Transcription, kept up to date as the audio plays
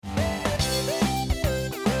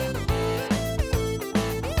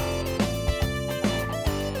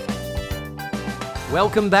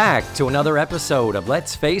Welcome back to another episode of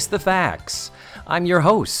Let's Face the Facts. I'm your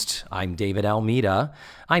host. I'm David Almeida.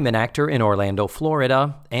 I'm an actor in Orlando,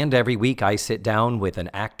 Florida, and every week I sit down with an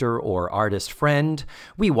actor or artist friend.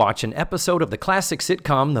 We watch an episode of the classic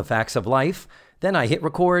sitcom, The Facts of Life. Then I hit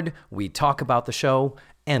record, we talk about the show,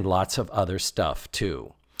 and lots of other stuff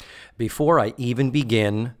too. Before I even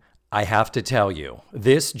begin, I have to tell you,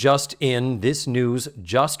 this news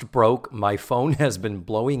just broke. My phone has been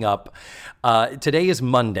blowing up. Today is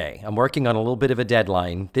Monday. I'm working on a little bit of a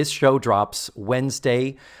deadline. This show drops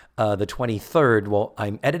Wednesday, the 23rd. Well,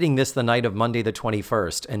 I'm editing this the night of Monday, the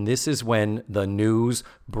 21st, and this is when the news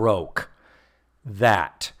broke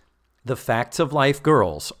that the Facts of Life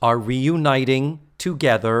girls are reuniting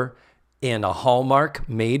together in a Hallmark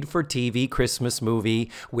made-for-TV Christmas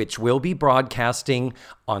movie, which will be broadcasting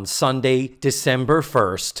on Sunday, December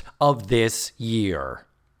 1st of this year.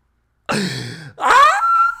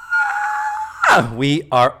 We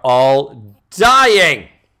are all dying.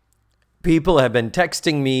 People have been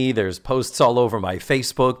texting me. There's posts all over my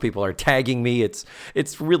Facebook. People are tagging me. It's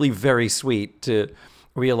really very sweet to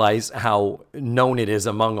realize how known it is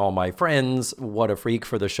among all my friends, what a freak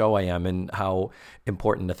for the show I am, and how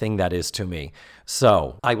important a thing that is to me.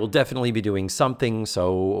 So I will definitely be doing something.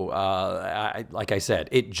 So like I said,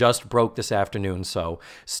 it just broke this afternoon, so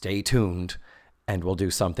stay tuned and we'll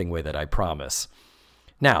do something with it, I promise.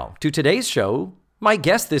 Now, to today's show, my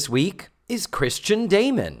guest this week is Christian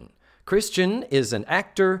Damon. Christian is an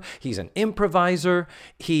actor. He's an improviser.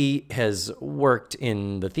 He has worked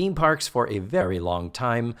in the theme parks for a very long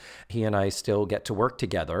time. He and I still get to work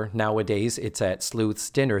together. Nowadays, it's at Sleuth's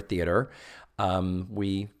Dinner Theater.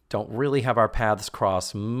 We don't really have our paths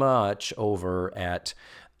cross much over at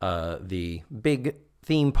the big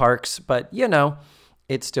theme parks, but, you know,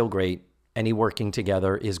 it's still great. Any working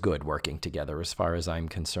together is good working together as far as I'm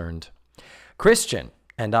concerned. Christian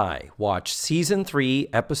and I watched Season 3,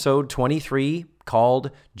 Episode 23,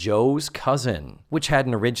 called Joe's Cousin, which had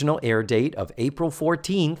an original air date of April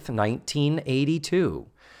 14th, 1982.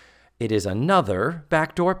 It is another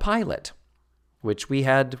backdoor pilot, which we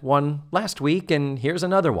had one last week, and here's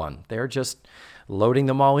another one. They're just loading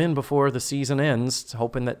them all in before the season ends,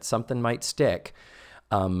 hoping that something might stick.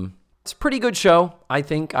 It's a pretty good show. I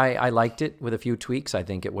think I liked it with a few tweaks. I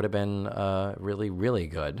think it would have been really, really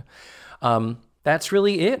good. That's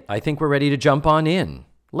really it. I think we're ready to jump on in.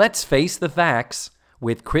 Let's face the facts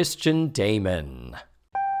with Christian Damon.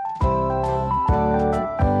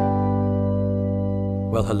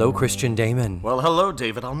 Well, hello, Christian Damon. Well, hello,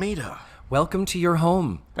 David Almeida. Welcome to your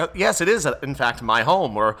home. Yes, it is, in fact, my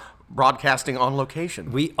home. We're broadcasting on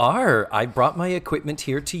location. We are. I brought my equipment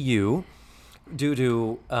here to you due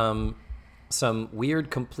to some weird,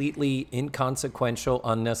 completely inconsequential,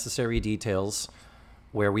 unnecessary details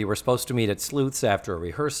where we were supposed to meet at Sleuth's after a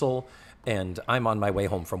rehearsal, and I'm on my way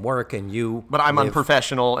home from work, and you... But I'm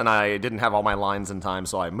unprofessional, and I didn't have all my lines in time,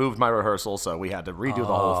 so I moved my rehearsal, so we had to redo the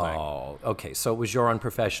whole thing. Oh, okay, so it was your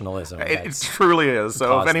unprofessionalism. It truly is,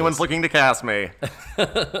 so if anyone's looking to cast me,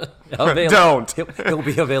 don't. He'll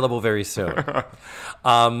be available very soon.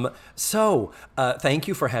 Thank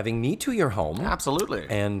you for having me to your home. Absolutely.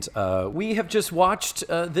 And we have just watched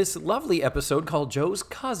this lovely episode called Joe's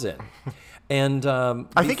Cousin. And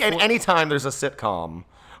I think at any time there's a sitcom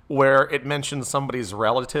where it mentions somebody's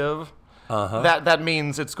relative, that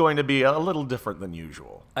means it's going to be a little different than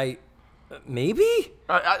usual. Maybe?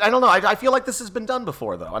 I don't know. I feel like this has been done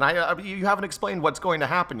before, though, and you haven't explained what's going to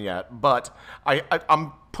happen yet, but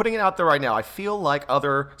I'm putting it out there right now. I feel like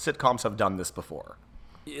other sitcoms have done this before.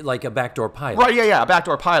 Like a backdoor pilot. Right, yeah, a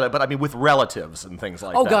backdoor pilot, but I mean with relatives and things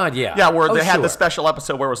like that. Oh, God, yeah. Yeah, where they had the special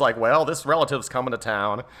episode where it was like, well, this relative's coming to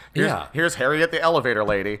town. Here's Harriet the elevator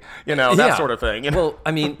lady, that sort of thing. Well,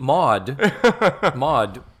 I mean, Maude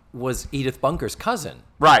was Edith Bunker's cousin.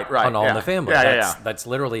 Right. On All in the Family. Yeah. That's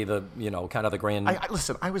literally the, kind of the grand...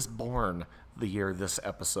 Listen, I was born the year this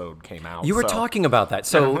episode came out. You were talking about that.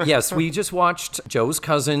 So, yes, we just watched Joe's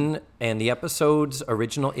Cousin and the episode's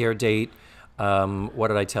original air date. What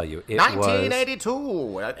did I tell you? It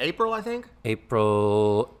 1982. April, I think? It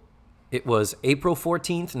was April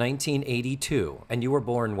 14th, 1982. And you were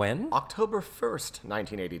born when? October 1st,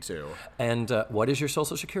 1982. And what is your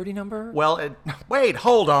social security number? Well, wait,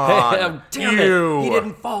 hold on. Damn it. He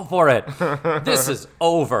didn't fall for it. This is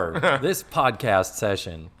over. This podcast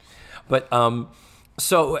session. But,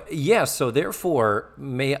 so therefore,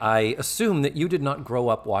 may I assume that you did not grow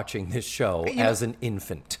up watching this show as an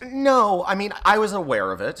infant? No, I mean, I was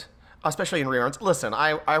aware of it, especially in reruns. Listen,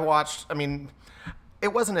 I watched,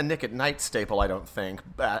 it wasn't a Nick at Night staple, I don't think,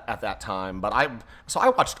 at that time. But I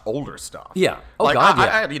watched older stuff. Yeah. Oh, like, God, yeah.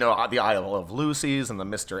 I had, the Isle of Lucy's and the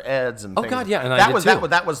Mr. Eds and Oh, things. God, yeah, and I that did was too.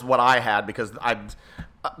 that was what I had because I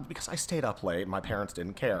stayed up late. My parents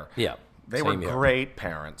didn't care. Yeah. They were Same here. great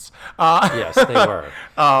parents. Yes, they were.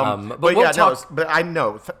 But we'll yeah, talk- but I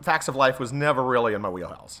know Facts of Life was never really in my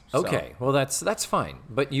wheelhouse. So. Okay, well, that's fine.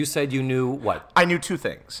 But you said you knew what? I knew two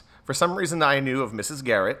things. For some reason, I knew of Mrs.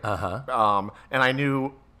 Garrett, and I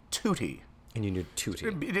knew Tootie. And you knew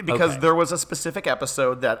Tootie. Because Okay. there was a specific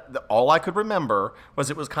episode that all I could remember was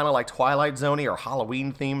it was kind of like Twilight Zone-y or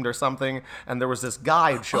Halloween themed or something, and there was this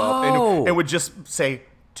guy who'd show up and would just say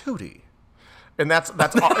Tootie, and that's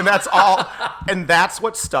all, and that's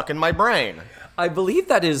what stuck in my brain. I believe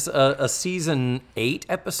that is a season 8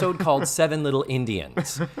 episode called Seven Little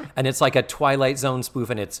Indians, and it's like a Twilight Zone spoof,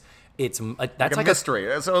 and that's Like a mystery.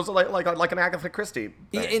 So it was like an Agatha Christie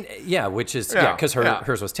thing. Which is Yeah, because yeah.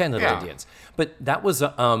 hers was 10 Little Yeah. Indians, but that was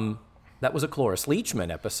a Cloris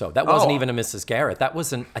Leachman episode. That wasn't Oh. even a Mrs. Garrett. That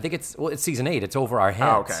wasn't. I think it's season 8. It's Over Our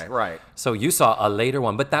Heads. Okay, right. So you saw a later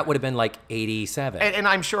one, but that would have been like 87. And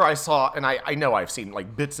I'm sure I saw, and I know I've seen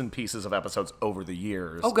like bits and pieces of episodes over the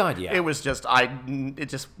years. Oh, God, yeah. It was just, it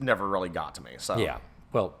just never really got to me. So Yeah.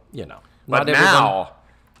 Well, But not everyone-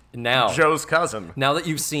 now, Joe's cousin. Now that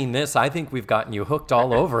you've seen this, I think we've gotten you hooked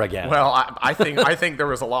all over again. Well, I think there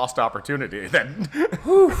was a lost opportunity that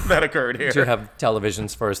occurred here. To have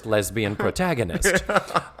television's first lesbian protagonist.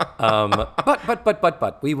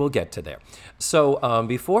 But we will get to there. So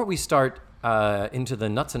before we start into the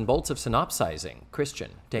nuts and bolts of synopsizing,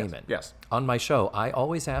 Christian, Damon. Yes. On my show, I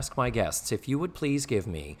always ask my guests if you would please give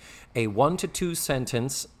me a 1 to 2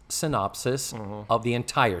 sentence synopsis of the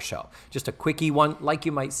entire show. Just a quickie one, like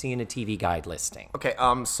you might see in a TV guide listing. Okay.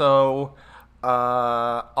 All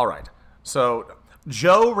right. So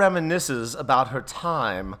Joe reminisces about her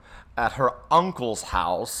time at her uncle's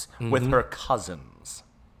house with her cousins.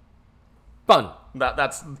 Fun.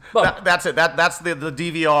 That's it. That's the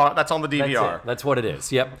DVR. That's on the DVR. That's it. That's what it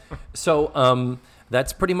is. Yep. So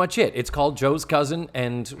that's pretty much it. It's called Joe's Cousin,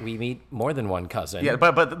 and we meet more than one cousin. Yeah,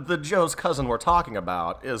 but the Joe's cousin we're talking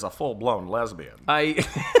about is a full-blown lesbian.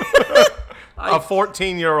 A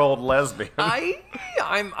 14-year-old lesbian.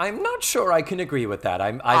 I'm not sure I can agree with that.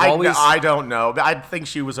 I don't know. I think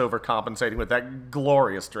she was overcompensating with that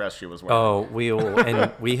glorious dress she was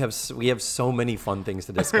wearing. we have so many fun things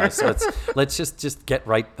to discuss. So let's just get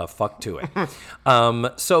right the fuck to it.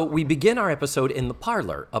 So we begin our episode in the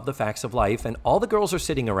parlor of the Facts of Life, and all the girls are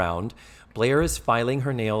sitting around. Blair is filing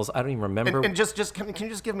her nails. I don't even remember. And just can you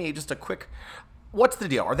just give me just a quick. What's the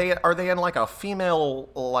deal? Are they in like a female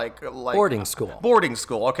like Boarding school? Boarding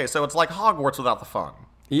school. Okay, so it's like Hogwarts without the fun.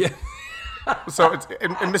 Yeah. So it's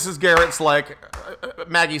and Mrs. Garrett's like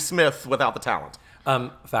Maggie Smith without the talent.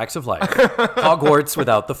 Facts of Life. Hogwarts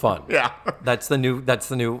without the fun. Yeah. That's the new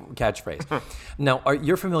catchphrase. Now,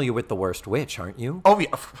 you're familiar with The Worst Witch, aren't you? Oh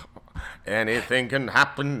yeah. Anything can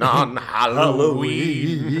happen on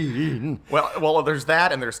Halloween. Well, there's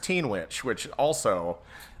that, and there's Teen Witch, which also,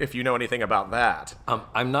 if you know anything about that.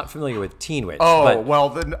 I'm not familiar with Teen Witch. Oh, but, well,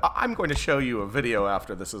 then I'm going to show you a video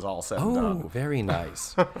after this is all said and done. Oh, very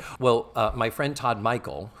nice. Well, my friend Todd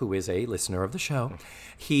Michael, who is a listener of the show,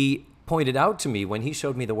 he pointed out to me when he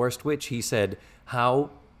showed me The Worst Witch, he said, how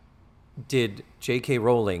did J.K.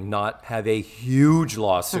 Rowling not have a huge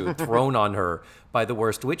lawsuit thrown on her by the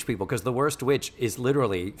Worst Witch people? Because the Worst Witch is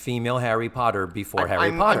literally female Harry Potter before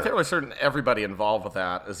Harry Potter. I'm fairly certain everybody involved with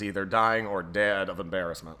that is either dying or dead of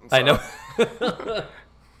embarrassment. So I know.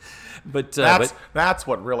 But that's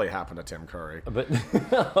what really happened to Tim Curry. But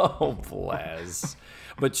oh, bless.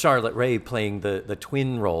 But Charlotte Rae playing the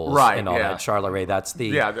twin roles Right, and all yeah. that. Charlotte Rae, that's the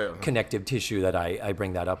Yeah, connective tissue that I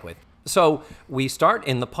bring that up with. So we start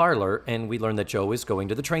in the parlor, and we learn that Joe is going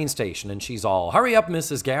to the train station, and she's all, "Hurry up,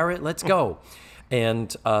 Mrs. Garrett, let's go."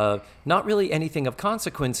 And not really anything of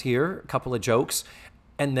consequence here, a couple of jokes.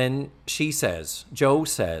 And then Joe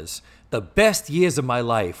says, "The best years of my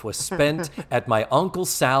life was spent at my Uncle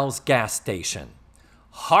Sal's gas station."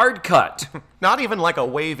 Hard cut. Not even like a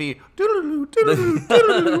wavy doodaloo, doodaloo,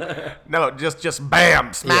 doodaloo. No, just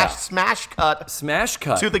bam, smash cut Smash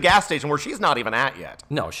cut. to the gas station where she's not even at yet.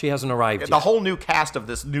 No, she hasn't arrived The yet. whole new cast of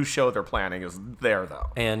this new show they're planning is there though.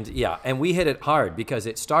 And we hit it hard because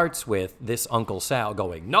it starts with this Uncle Sal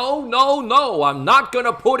going, no, I'm not going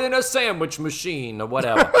to put in a sandwich machine or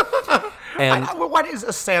whatever. And what is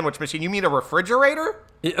a sandwich machine? You mean a refrigerator?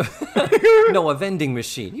 no, a vending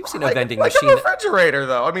machine. You've seen a vending like machine. a refrigerator,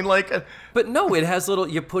 though. I mean, But no, it has little.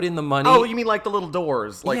 You put in the money. Oh, you mean like the little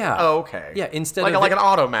doors? Like, Yeah. Oh, okay. Yeah, instead like of like an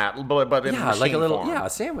automat, but in yeah, machine like a little form. a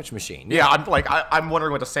sandwich machine. Yeah, I'm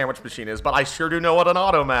wondering what a sandwich machine is, but I sure do know what an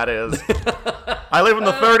automat is. I live in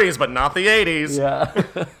the 30s, but not the 80s.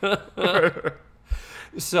 Yeah.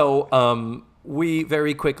 So we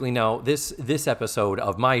very quickly know this episode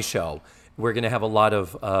of my show, we're going to have a lot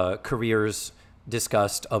of careers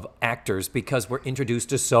discussed of actors because we're introduced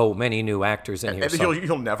to so many new actors in here. And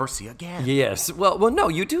you'll never see again. Yes. Well, no,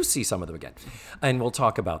 you do see some of them again. And we'll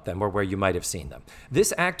talk about them or where you might have seen them.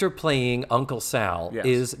 This actor playing Uncle Sal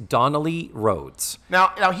is Donnelly Rhodes.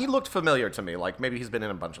 Now he looked familiar to me. Like maybe he's been in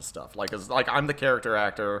a bunch of stuff. Like I'm the character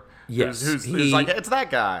actor. Yes. Who's like, it's that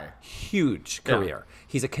guy. Huge career.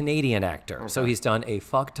 He's a Canadian actor. So he's done a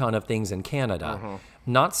fuck ton of things in Canada.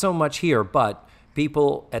 Not so much here, but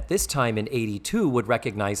people at this time in 82 would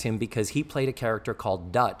recognize him because he played a character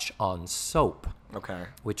called Dutch on Soap. Okay.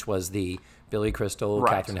 Which was the Billy Crystal,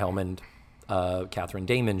 Right. Catherine Hellman, Catherine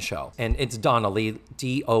Damon show. And it's Donnelly,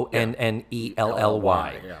 Donnelly,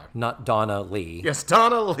 yeah. not Donna Lee. Yes,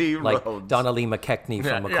 Donna Lee Like Rhodes. Donna Lee McKechnie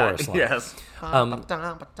from A Chorus Line. Yes.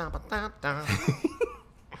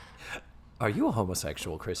 Are you a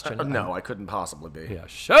homosexual, Christian? No, I couldn't possibly be. Yeah,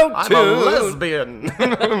 show I'm two. a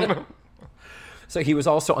lesbian. So he was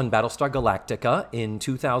also on Battlestar Galactica in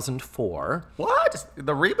 2004. What?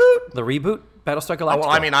 The reboot? The reboot, Battlestar Galactica. Oh, well,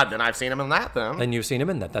 I mean, I've seen him in that then. And you've seen him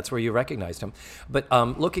in that. That's where you recognized him. But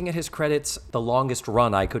looking at his credits, the longest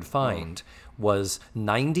run I could find was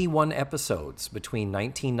 91 episodes between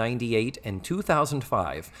 1998 and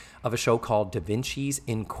 2005 of a show called Da Vinci's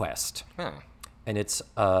Inquest. Huh. And it's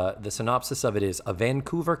the synopsis of it is a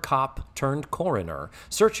Vancouver cop turned coroner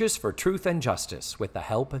searches for truth and justice with the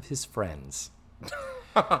help of his friends.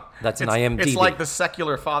 That's an IMDb. It's like the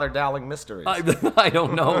secular Father Dowling mysteries. I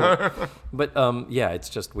don't know. But yeah, it's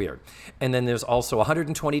just weird. And then there's also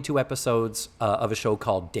 122 episodes of a show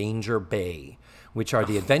called Danger Bay, which are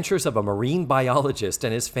the adventures of a marine biologist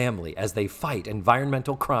and his family as they fight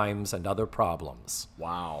environmental crimes and other problems.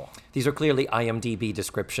 Wow. These are clearly IMDb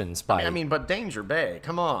descriptions by... I mean, but Danger Bay,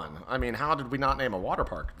 come on. I mean, how did we not name a water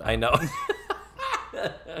park that? I know.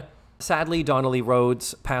 Sadly, Donnelly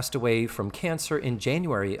Rhodes passed away from cancer in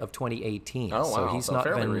January of 2018. Oh, wow. So he's not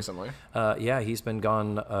fairly been recently. Yeah, he's been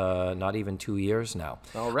gone not even 2 years now.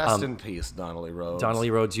 Oh, rest in peace, Donnelly Rhodes. Donnelly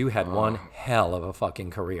Rhodes, you had one hell of a fucking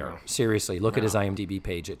career. Seriously, look at his IMDb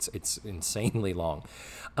page. It's insanely long.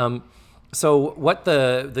 So what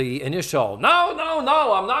the initial, no,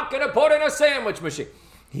 I'm not going to put in a sandwich machine.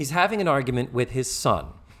 He's having an argument with his son.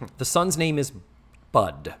 The son's name is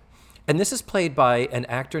Bud. And this is played by an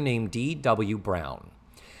actor named D.W. Brown.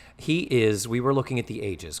 We were looking at the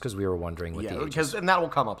ages because we were wondering what the ages. And that will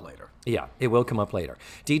come up later. Yeah, it will come up later.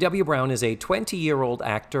 D.W. Brown is a 20-year-old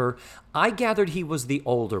actor. I gathered he was the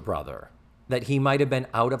older brother, that he might have been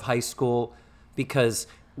out of high school because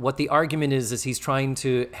what the argument is he's trying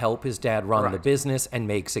to help his dad run the business and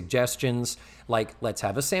make suggestions like, let's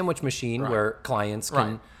have a sandwich machine where clients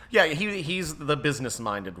can... Yeah, he's the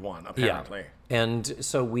business-minded one, apparently. Yeah. And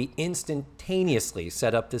so we instantaneously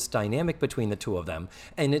set up this dynamic between the two of them.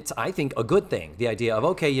 And it's, I think, a good thing. The idea of,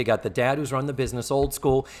 okay, you got the dad who's run the business old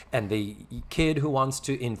school and the kid who wants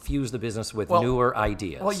to infuse the business with newer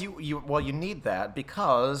ideas. Well, you need that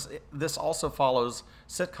because this also follows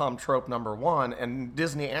sitcom trope number one and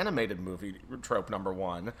Disney animated movie trope number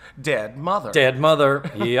one, Dead Mother. Dead Mother.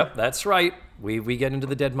 Yep, that's right. We get into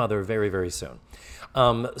the Dead Mother very, very soon.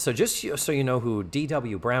 So just so you know who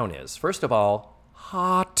D.W. Brown is, first of all,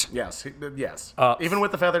 hot. Yes. Even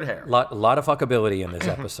with the feathered hair. Lot of fuckability in this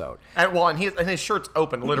episode. And his shirt's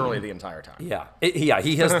open literally the entire time. Yeah.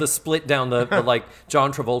 He has the split down the like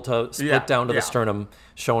John Travolta split down to the sternum,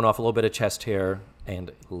 showing off a little bit of chest hair,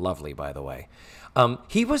 and lovely, by the way.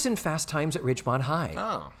 He was in Fast Times at Ridgemont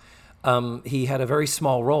High. Oh. He had a very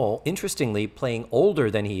small role, interestingly, playing older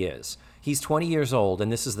than he is. He's 20 years old,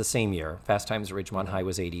 and this is the same year. Fast Times at Ridgemont High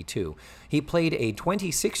was 82. He played a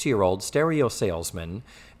 26-year-old stereo salesman,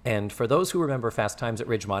 and for those who remember Fast Times at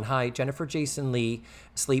Ridgemont High, Jennifer Jason Leigh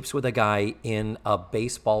sleeps with a guy in a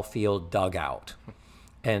baseball field dugout.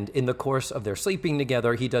 And in the course of their sleeping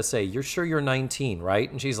together, he does say, "You're sure you're 19,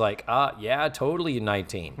 right?" And she's like, yeah, totally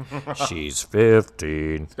 19. She's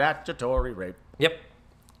 15. Statutory rape. Yep.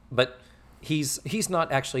 But he's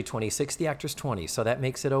not actually 26. The actor's 20, so that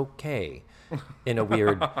makes it okay in a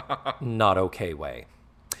weird, not okay way.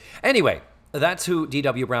 Anyway, that's who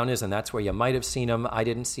D.W. Brown is, and that's where you might have seen him. I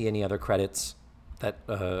didn't see any other credits. that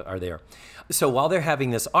are there. So while they're having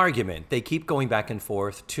this argument, they keep going back and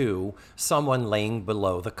forth to someone laying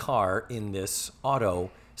below the car in this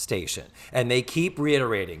auto station. And they keep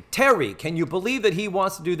reiterating, Terry, can you believe that he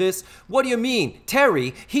wants to do this? What do you mean?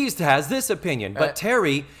 Terry, he has this opinion. But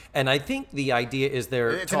Terry, and I think the idea is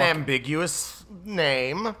It's an ambiguous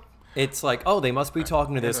name. It's like, oh, they must be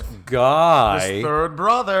talking to this guy. His third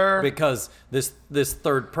brother. Because this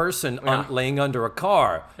third person laying under a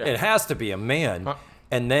car, it has to be a man.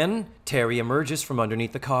 And then Terry emerges from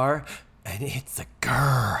underneath the car, and it's a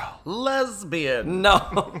girl. Lesbian. No.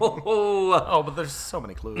 Oh, but there's so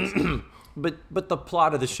many clues. But the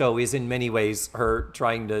plot of the show is in many ways her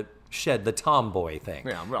trying to shed the tomboy thing.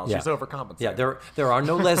 Yeah, well, she's overcompensating. Yeah, there are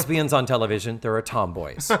no lesbians on television. There are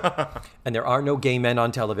tomboys. And there are no gay men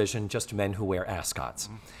on television, just men who wear ascots.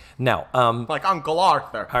 Now, like Uncle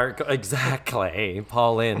Arthur. Exactly.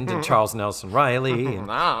 Paul Lynde and Charles Nelson Riley.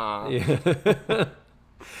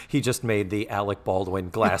 He just made the Alec Baldwin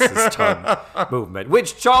glasses tub movement,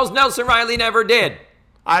 which Charles Nelson Riley never did.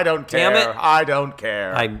 I don't care. Damn it. I don't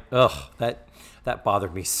care. That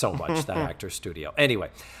bothered me so much, that actor's studio. Anyway,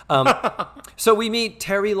 so we meet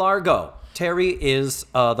Terry Largo. Terry is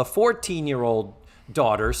the 14-year-old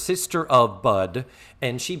daughter, sister of Bud,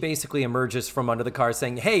 and she basically emerges from under the car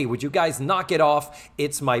saying, hey, would you guys knock it off?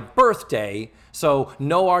 It's my birthday, so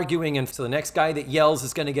no arguing, and so the next guy that yells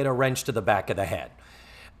is going to get a wrench to the back of the head.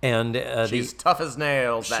 And she's tough as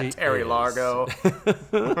nails, that Terry Largo.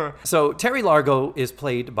 So Terry Largo is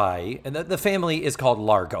played by, and the family is called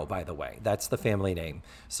Largo, by the way. That's the family name.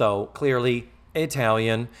 So clearly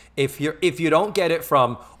Italian. If you don't get it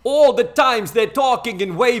from all the times they're talking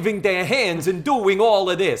and waving their hands and doing all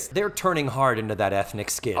of this, they're turning hard into that ethnic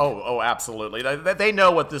skid. Oh, absolutely. They know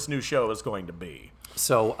what this new show is going to be.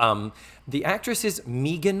 So the actress is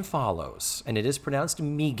Megan Follows, and it is pronounced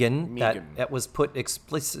Megan. That was put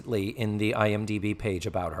explicitly in the IMDb page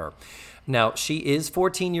about her. Now, she is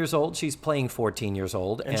 14 years old. She's playing 14 years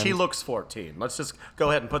old. And she looks 14. Let's just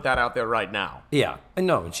go ahead and put that out there right now. Yeah.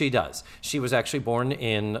 No, she does. She was actually born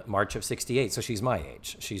in March of 68, so she's my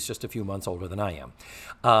age. She's just a few months older than I am.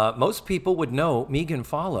 Most people would know Megan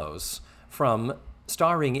Follows from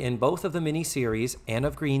starring in both of the miniseries Anne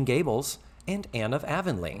of Green Gables and Anne of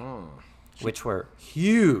Avonlea, which were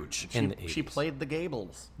huge in the 80s. She played the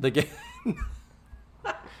Gables.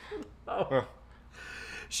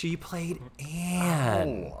 She played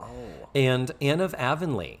Anne. And Anne of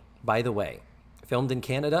Avonlea, by the way, filmed in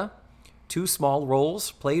Canada, 2 small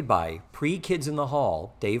roles played by pre-Kids in the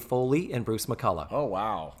Hall, Dave Foley and Bruce McCullough. Oh,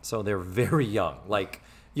 wow. So they're very young. Like,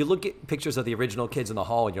 you look at pictures of the original Kids in the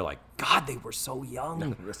Hall and you're like, God, they were so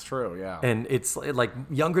young. It's true, yeah. And it's like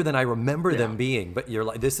younger than I remember them being, but you're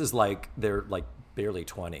like, this is like, they're like barely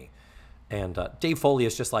 20. And Dave Foley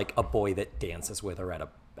is just like a boy that dances with her at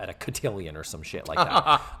a cotillion or some shit like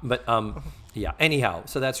that. But yeah, anyhow,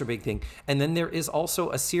 so that's her big thing. And then there is also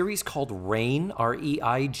a series called Reign,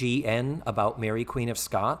 Reign, about Mary Queen of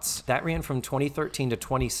Scots. That ran from 2013 to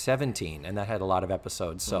 2017, and that had a lot of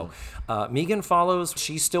episodes. So Megan Follows,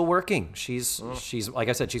 she's still working. She's like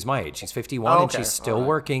I said, she's my age. She's 51 and she's still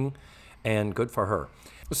working, and good for her.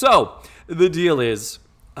 So the deal is,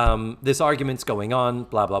 this argument's going on,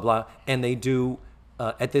 blah, blah, blah, and they do...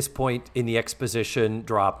 at this point in the exposition,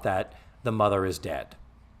 drop that the mother is dead.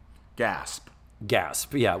 Gasp.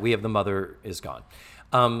 Yeah, we have the mother is gone.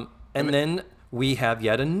 And then we have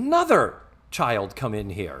yet another child come in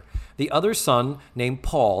here. The other son, named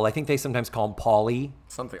Paul. I think they sometimes call him Paulie.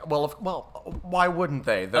 Something. Well, why wouldn't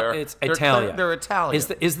they? It's Italian. They're Italian.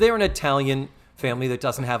 Is there an Italian family that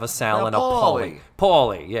doesn't have a Sal and a Paulie?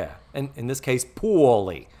 Paulie, yeah. And in this case,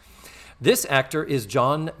 Paulie. This actor is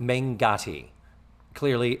John Mangatti.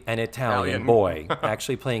 Clearly an Italian boy,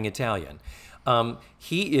 actually playing Italian.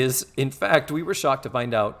 He is, in fact, we were shocked to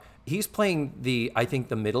find out, he's playing I think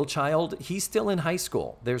the middle child. He's still in high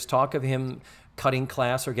school. There's talk of him cutting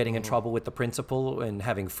class or getting in trouble with the principal and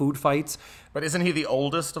having food fights. But isn't he the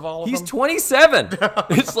oldest of all of them? He's 27.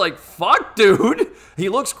 It's like, fuck, dude. He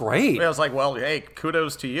looks great. I was like, well, hey,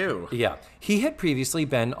 kudos to you. Yeah. He had previously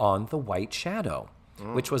been on The White Shadow,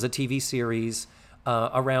 which was a TV series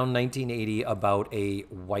around 1980 about a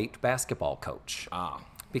white basketball coach.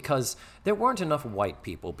 Because there weren't enough white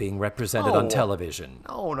people being represented on television.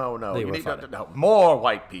 No. They You were need funny. more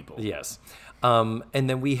white people. Yes. And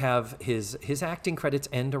then we have his acting credits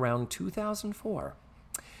end around 2004.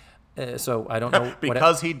 So I don't know.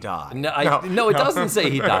 Because he died. No, it doesn't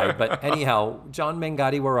say he died. But anyhow, John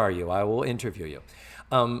Mangatti, where are you? I will interview you.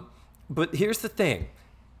 But here's the thing.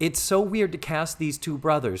 It's so weird to cast these two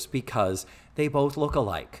brothers because they both look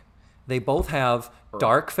alike. They both have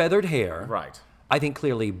dark feathered hair. Right. I think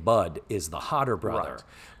clearly Bud is the hotter brother. Right.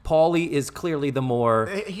 Paulie is clearly the more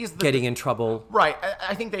He's the- getting in trouble. Right.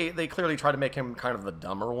 I think they clearly try to make him kind of the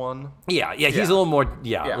dumber one. Yeah, he's a little more,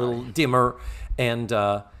 a little dimmer,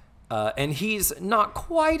 and he's not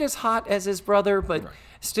quite as hot as his brother, but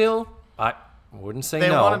still, I wouldn't say They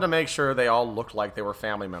no. wanted to make sure they all looked like they were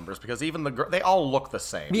family members because even they all look the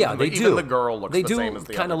same. Yeah, they do. Even the girl looks they the do same as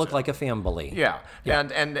the kind other of look two. like a family. Yeah.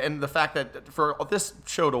 And the fact that for this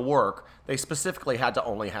show to work, they specifically had to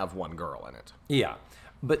only have one girl in it. Yeah,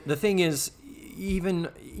 but the thing is, even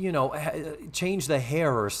change the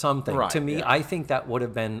hair or something. Right, To me, yeah. I think that would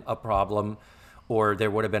have been a problem, or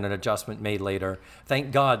there would have been an adjustment made later.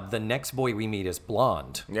 Thank God, the next boy we meet is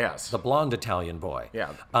blonde. Yes. The blonde Italian boy.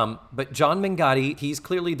 Yeah. But John Mangatti, he's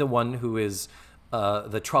clearly the one who is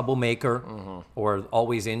the troublemaker or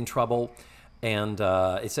always in trouble. And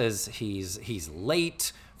it says he's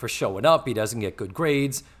late for showing up. He doesn't get good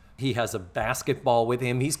grades. He has a basketball with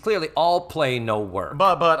him. He's clearly all play, no work.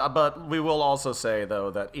 But we will also say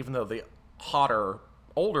though that even though the hotter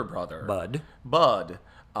older brother Bud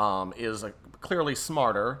is clearly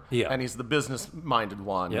smarter, and he's the business-minded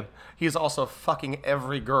one. Yep. He's also fucking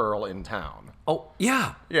every girl in town. Oh,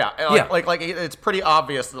 yeah. Yeah, like it's pretty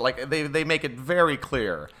obvious that like they make it very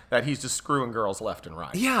clear that he's just screwing girls left and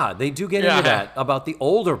right. Yeah, they do get into that about the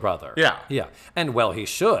older brother. Yeah. Yeah. And, well, he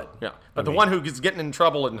should. Yeah, but the one who is getting in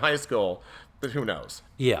trouble in high school, but who knows?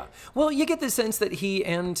 Yeah. Well, you get the sense that he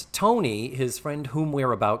and Tony, his friend whom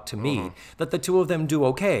we're about to meet, that the two of them do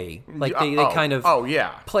okay. Like, they kind of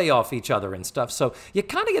play off each other and stuff. So you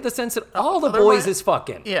kind of get the sense that all the boys is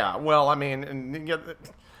fucking. Yeah, well, I mean,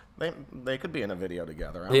 they could be in a video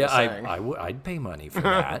together. I'm just saying. I'd pay money for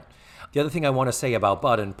that. The other thing I want to say about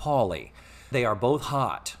Bud and Paulie, they are both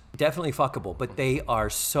hot, definitely fuckable, but they are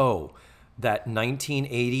so that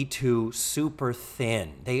 1982 super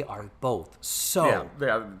thin. They are both so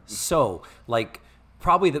like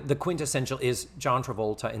probably the quintessential is John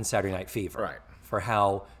Travolta in Saturday Night Fever. Right. For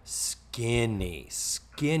how skinny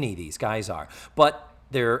these guys are. But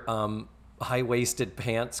their high-waisted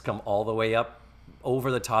pants come all the way up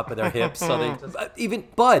over the top of their hips. So they even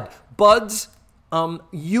Bud's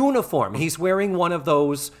uniform. He's wearing one of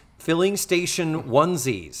those filling station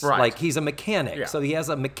onesies. Right. Like he's a mechanic. Yeah. So he has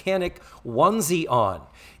a mechanic onesie on.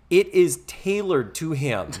 It is tailored to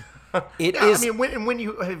him. It is. I mean, when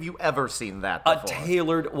have you ever seen that before? A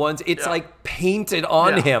tailored onesie. It's like painted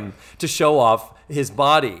on him to show off his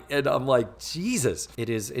body. And I'm like, Jesus. It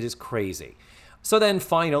is crazy. So then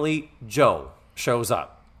finally, Joe shows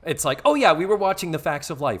up. It's like, oh yeah, we were watching The Facts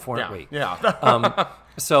of Life, weren't we? Yeah.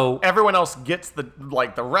 So everyone else gets the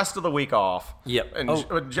rest of the week off. Yep. And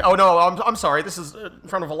oh no, I'm sorry. This is in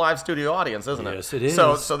front of a live studio audience, isn't it? Yes, it is.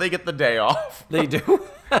 So they get the day off. They do.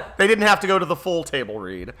 They didn't have to go to the full table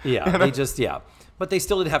read. Yeah, But they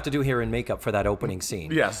still did have to do hair and makeup for that opening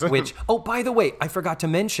scene. Yes. Which, oh, by the way, I forgot to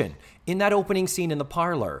mention, in that opening scene in the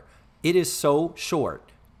parlor, it is so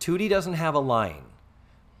short. Tootie doesn't have a line.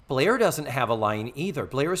 Blair doesn't have a line either.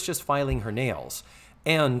 Blair is just filing her nails.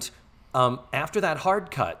 And after that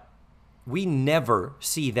hard cut, we never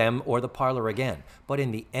see them or the parlor again. But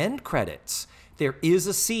in the end credits, there is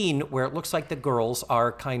a scene where it looks like the girls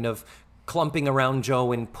are kind of clumping around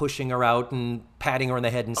Jo and pushing her out and patting her on the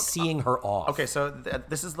head and seeing her off. Okay, so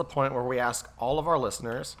this is the point where we ask all of our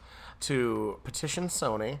listeners to petition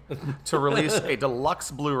Sony to release a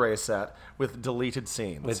deluxe Blu-ray set with deleted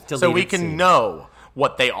scenes. So we can know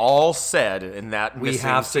what they all said in that missing scene. We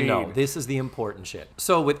have to know. This is the important shit.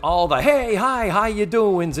 So with all the, hey, hi, how you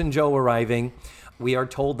doings, and Jo arriving, we are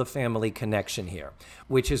told the family connection here,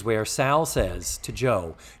 which is where Sal says to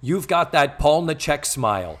Jo, you've got that Polnicek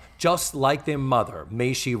smile, just like their mother.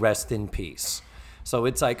 May she rest in peace. So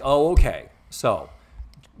it's like, oh, okay. So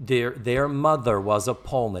their mother was a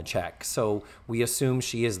Polnicek. So we assume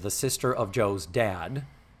she is the sister of Jo's dad,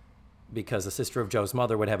 because the sister of Jo's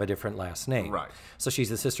mother would have a different last name. Right. So she's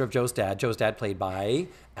the sister of Jo's dad. Jo's dad played by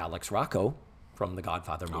Alex Rocco from the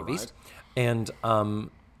Godfather movies. Right.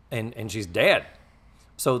 And she's dead.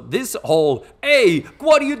 So this whole, hey,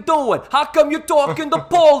 what are you doing? How come you're talking to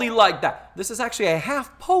Paulie like that? This is actually a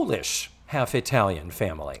half Polish, half Italian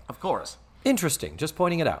family. Of course. Interesting, just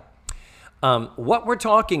pointing it out. What we're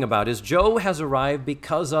talking about is Jo has arrived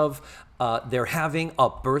because of they're having a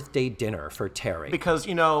birthday dinner for Terry. Because,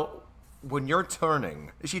 when you're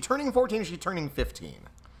turning, is she turning 14 or is she turning 15?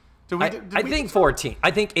 I think 14.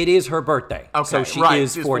 I think it is her birthday. Okay, so she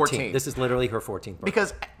is 14. This is literally her 14th birthday.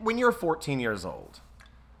 Because when you're 14 years old,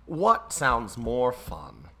 what sounds more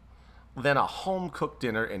fun than a home-cooked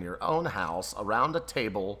dinner in your own house around a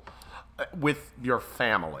table with your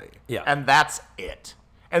family? Yeah. And that's it.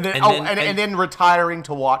 And then retiring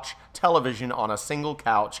to watch television on a single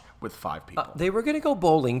couch with 5 people. They were going to go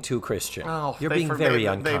bowling too, Christian. Oh, You're being very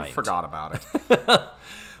unkind. They forgot about it.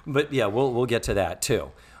 But yeah, we'll get to that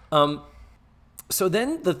too. So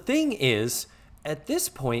then the thing is, at this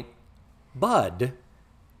point, Bud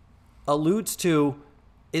alludes to,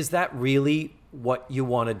 is that really what you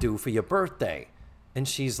want to do for your birthday? And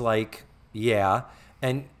she's like, yeah.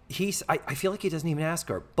 And I feel like he doesn't even ask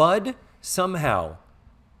her. Bud somehow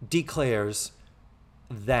declares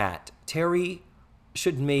that Terry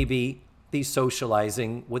should maybe be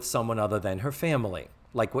socializing with someone other than her family.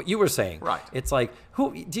 Like what you were saying. Right. It's like,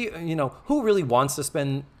 who really wants to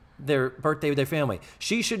spend their birthday with their family?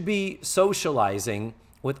 She should be socializing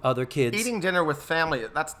with other kids. Eating dinner with family,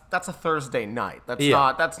 that's a Thursday night. That's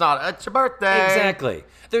not, it's your birthday. Exactly.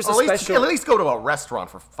 There's at least go to a restaurant,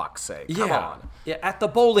 for fuck's sake. Come on. Yeah, at the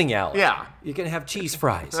bowling alley. Yeah. You can have cheese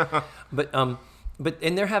fries.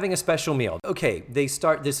 And they're having a special meal. Okay,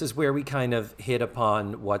 this is where we kind of hit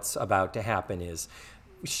upon what's about to happen is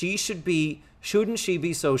shouldn't she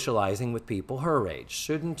be socializing with people her age?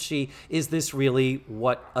 Shouldn't she? Is this really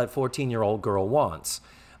what a 14-year-old girl wants?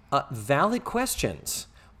 Valid questions,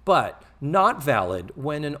 but not valid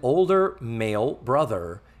when an older male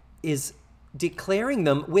brother is declaring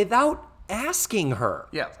them without asking her.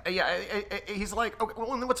 Yeah. He's like, okay,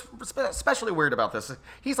 well, and what's especially weird about this is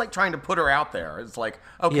he's like trying to put her out there. It's like,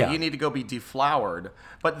 okay, you need to go be deflowered.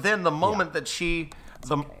 But then the moment that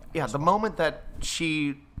the moment that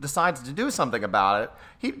she decides to do something about it,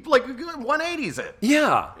 he like 180s it.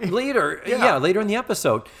 Yeah, later in the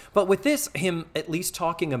episode. But with this, him at least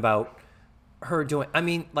talking about her doing, I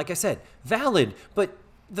mean, like I said, valid, but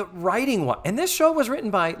the writing, and this show was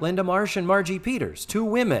written by Linda Marsh and Margie Peters, 2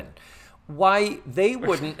 women. Why they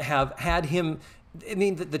wouldn't have had him, I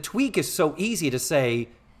mean, the tweak is so easy to say,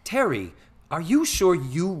 Terry, are you sure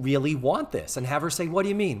you really want this? And have her say, what do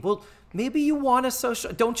you mean? Well, maybe you want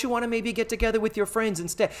to don't you want to maybe get together with your friends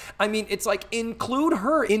instead? I mean, it's like include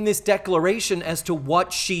her in this declaration as to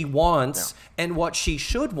what she wants and what she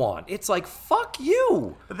should want. It's like, fuck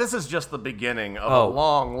you. This is just the beginning of a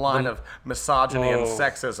long line of misogyny and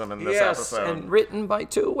sexism in this episode. And written by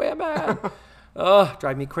 2 women.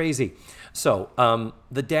 Drive me crazy. So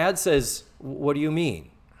the dad says, what do you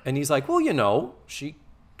mean? And he's like, well, she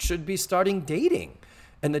should be starting dating.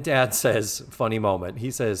 And the dad says, funny moment, he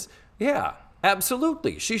says, yeah,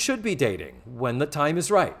 absolutely. She should be dating when the time is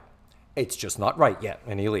right. It's just not right yet.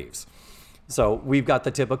 And he leaves. So we've got the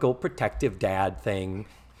typical protective dad thing.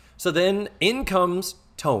 So then in comes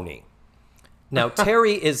Tony. Now,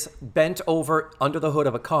 Terry is bent over under the hood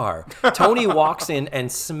of a car. Tony walks in and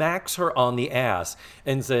smacks her on the ass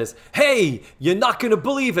and says, hey, you're not going to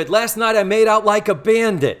believe it. Last night I made out like a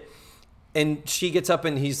bandit. And she gets up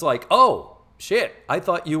and he's like, oh, shit, I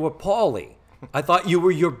thought you were Paulie. I thought you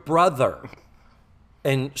were your brother.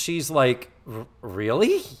 And she's like,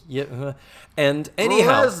 really? Yeah. And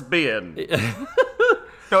anyhow. Lesbian.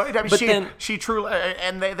 No, I mean, she truly,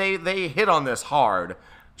 and they hit on this hard.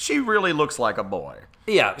 She really looks like a boy.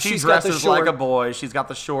 Yeah, she dresses like a boy. She's got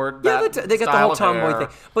the short. Yeah, they got the whole tomboy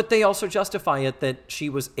thing. But they also justify it that she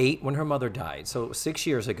was 8 when her mother died, so 6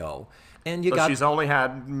 years ago. And she's only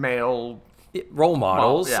had male role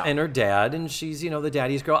models and her dad, and she's the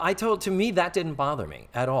daddy's girl. To me that didn't bother me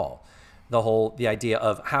at all. The idea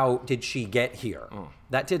of how did she get here?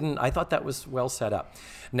 That didn't. I thought that was well set up.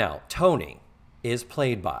 Now Tony is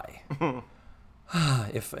played by.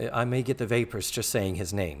 If I may get the vapors just saying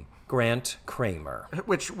his name, Grant Kramer.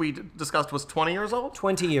 Which we discussed was 20 years old?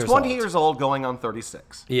 20 years old. 20 years old going on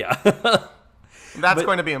 36. Yeah. That's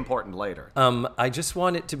going to be important later. I just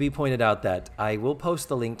want it to be pointed out that I will post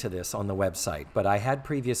the link to this on the website, but I had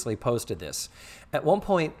previously posted this. At one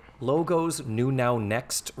point, Logo's New Now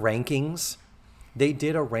Next rankings, they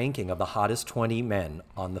did a ranking of the hottest 20 men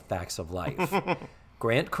on the Facts of Life.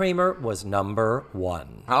 Grant Kramer was number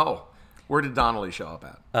 1. Oh. Where did Donnelly show up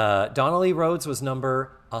at? Donnelly Rhodes was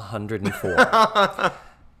number 104.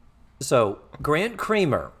 So, Grant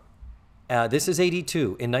Kramer, this is 82.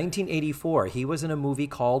 In 1984, he was in a movie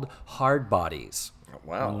called Hard Bodies. Oh,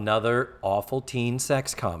 wow. Another awful teen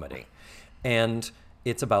sex comedy. And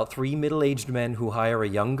it's about 3 middle-aged men who hire a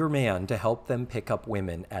younger man to help them pick up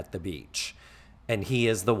women at the beach. And he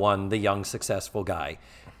is the young, successful guy.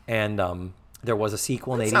 And there was a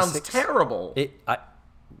sequel in 86. Sounds terrible.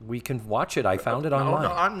 We can watch it. I found it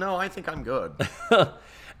online. No, I think I'm good.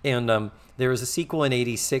 And there was a sequel in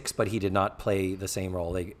 86, but he did not play the same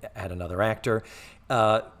role. They had another actor.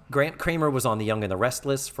 Grant Kramer was on The Young and the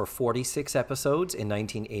Restless for 46 episodes in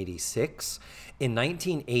 1986. In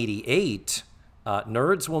 1988,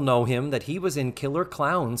 Nerds will know him that he was in Killer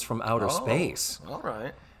Clowns from Outer Space. All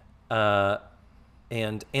right.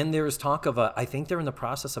 And there's talk of I think they're in the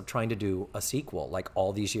process of trying to do a sequel, like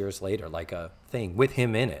all these years later, like a thing with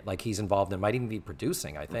him in it. Like he's involved in, might even be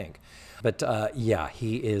producing, I think. But yeah,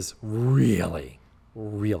 he is really,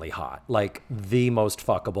 really hot. Like the most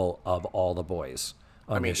fuckable of all the boys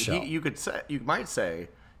on this show. You might say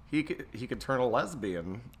he could turn a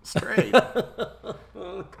lesbian straight.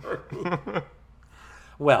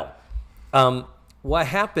 Well, what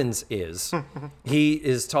happens is he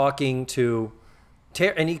is talking to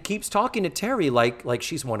Terry, and he keeps talking to Terry like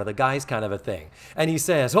she's one of the guys, kind of a thing. And he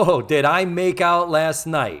says, "Oh, did I make out last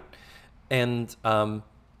night?" And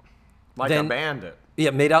like a bandit.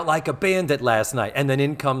 Yeah, made out like a bandit last night. And then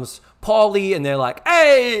in comes Paulie, and they're like,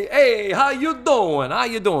 "Hey, how you doing? How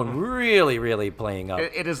you doing?" Really, really playing up.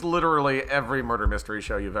 It is literally every murder mystery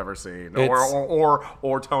show you've ever seen,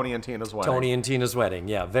 or Tony and Tina's wedding. Tony and Tina's wedding,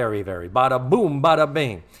 yeah, very, very. Bada boom, bada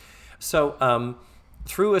bing. So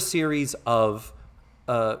through a series of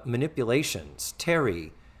manipulations,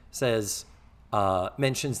 Terry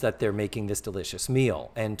mentions that they're making this delicious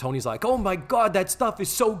meal. And Tony's like, "Oh my God, that stuff is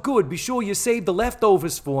so good. Be sure you save the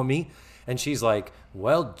leftovers for me." And she's like,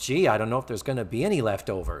 "Well, gee, I don't know if there's going to be any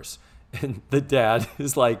leftovers." And the dad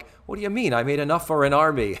is like, "What do you mean? I made enough for an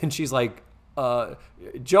army." And she's like,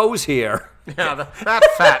 "Joe's here." Yeah, that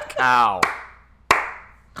fat cow.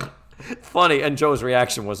 Funny. And Joe's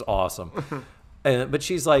reaction was awesome. But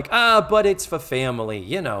she's like, but it's for family.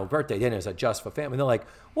 You know, birthday dinners are just for family. And they're like,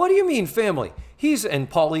 "What do you mean family?" And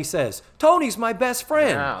Paulie says, "Tony's my best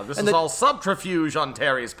friend." Yeah, this is all subterfuge on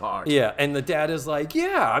Terry's part. Yeah, and the dad is like,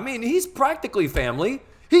 "Yeah, I mean, he's practically family.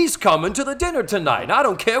 He's coming to the dinner tonight. I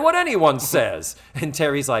don't care what anyone says." And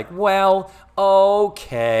Terry's like, "Well,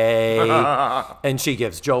 okay." And she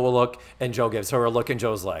gives Joe a look, and Joe gives her a look, and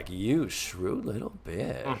Joe's like, "You shrewd little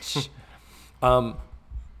bitch."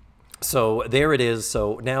 So there it is.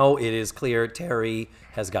 So now it is clear Terry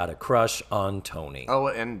has got a crush on Tony. Oh,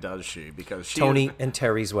 and does she? Because Tony and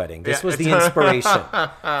Terry's wedding. This was the inspiration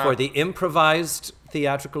for the improvised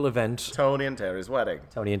theatrical event. Tony and Terry's wedding.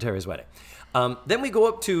 Tony and Terry's wedding. Then we go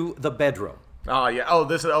up to the bedroom. Oh yeah.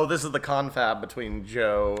 This is the confab between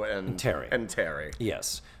Joe and Terry.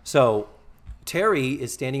 Yes. So Terry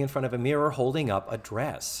is standing in front of a mirror holding up a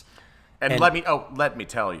dress. And let me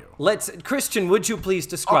tell you. Christian, would you please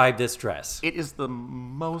describe this dress? It is the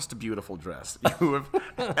most beautiful dress you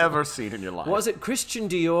have ever seen in your life. Was it Christian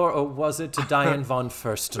Dior or was it Diane von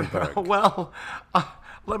Furstenberg? Well,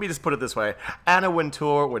 let me just put it this way. Anna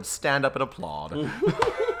Wintour would stand up and applaud.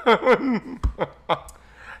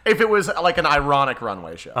 If it was like an ironic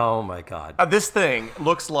runway show. Oh my God. This thing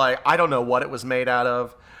looks like, I don't know what it was made out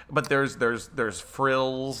of, but there's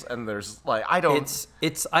frills and there's like,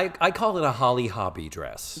 I call it a Holly Hobby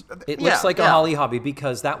dress. It looks like a Holly Hobby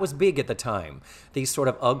because that was big at the time. These sort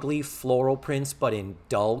of ugly floral prints, but in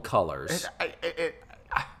dull colors.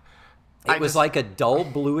 It was like a dull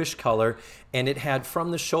bluish color, and it had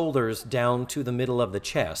from the shoulders down to the middle of the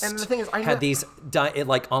chest. And the thing is, these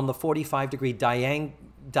like on the 45-degree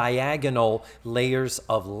diagonal layers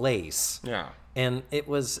of lace. Yeah. And it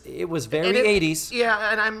was very 80s. Yeah,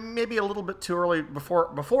 and I'm maybe a little bit too early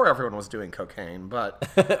before everyone was doing cocaine, but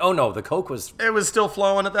oh no, the coke was. It was still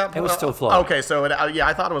flowing at that point. It was still flowing. Okay, so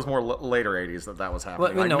I thought it was more later 80s that was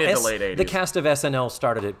happening, mid to late 80s. The cast of SNL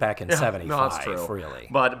started it back in 75. No, that's true. Really.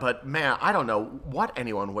 But man, I don't know what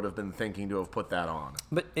anyone would have been thinking to have put that on.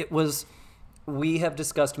 But it was. We have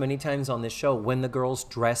discussed many times on this show when the girls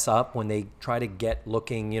dress up, when they try to get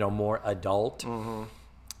looking, more adult. Mm-hmm.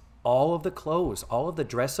 All of the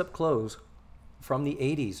dress-up clothes from the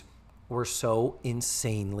 80s were so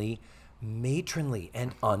insanely matronly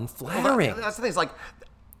and unflattering. That's the thing. It's like,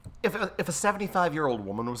 if a 75-year-old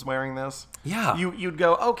woman was wearing this, yeah, you'd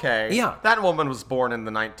go, okay, yeah, that woman was born in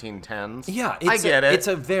the 1910s. Yeah, I get it. It's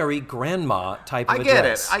a very grandma type of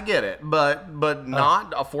dress. I get it, but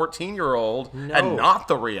not a 14-year-old, and not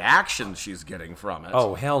the reaction she's getting from it.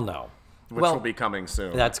 Oh, hell no. Which will be coming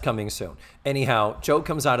soon. That's coming soon. Anyhow, Joe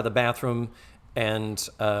comes out of the bathroom, and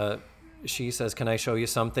she says, "Can I show you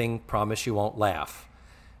something? Promise you won't laugh."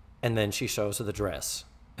 And then she shows her the dress.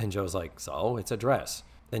 And Joe's like, "So, it's a dress."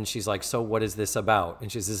 Then she's like, "So what is this about?" And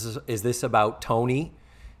she says, "Is this about Tony?"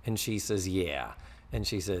 And she says, "Yeah." And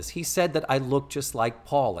she says, "He said that I look just like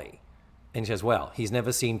Paulie." And she says, "Well, he's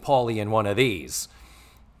never seen Paulie in one of these."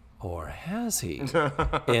 Or has he?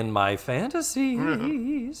 In my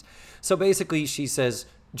fantasies. So basically she says,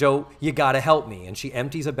 "Joe, you got to help me." And she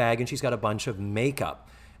empties a bag and she's got a bunch of makeup.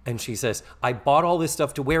 And she says, "I bought all this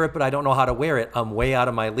stuff to wear it, but I don't know how to wear it. I'm way out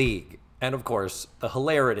of my league." And of course, the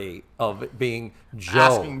hilarity of it being Joe.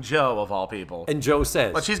 Asking Joe, of all people. And Joe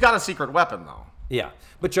says, But she's got a secret weapon, though. yeah.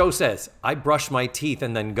 But Joe says, I brush my teeth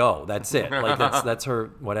and then go. That's it. Like, that's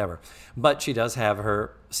her whatever. But she does have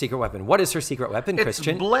her secret weapon. What is her secret weapon, It's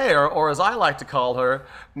Christian? Blair, or as I like to call her,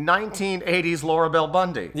 1980s Laura Bell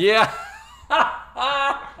Bundy. Yeah.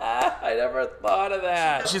 I never thought of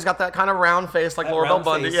that. She's got that kind of round face like Laura Bell round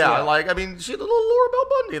Bundy. face, yeah, yeah. like, I mean, she's a little Laura Bell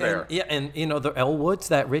Bundy there. Yeah, and you know, the Elle Woods,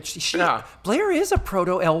 that rich. Yeah. Blair is a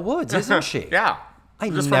proto Elle Woods, isn't she? Yeah. I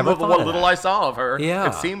Just never from thought what of little that. I saw of her, Yeah.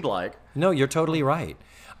 it seemed like. No, you're totally right.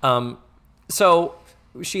 So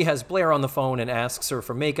she has Blair on the phone and asks her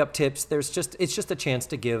for makeup tips. It's just a chance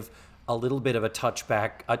to give a little bit of a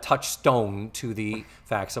touchstone to the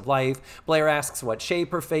facts of life. Blair asks what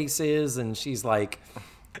shape her face is, and she's like,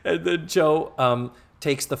 and then Joe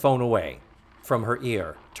takes the phone away from her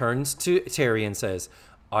ear, turns to Terry and says,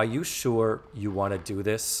 "Are you sure you want to do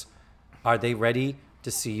this? Are they ready to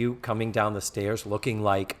see you coming down the stairs looking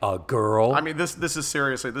like a girl?" I mean, this is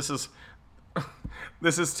seriously, this is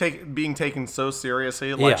being taken so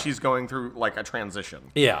seriously, like Yeah. she's going through like a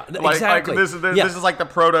transition. Yeah, Like, exactly. This is Yeah. this is like the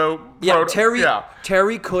proto. Yeah, Terry. Yeah.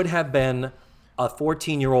 Terry could have been a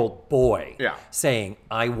 14-year-old boy. Yeah. Saying,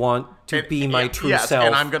 "I want to be my true yes, self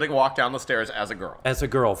and I'm going to walk down the stairs as a girl. as a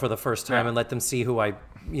girl for the first time Yeah. and let them see who I,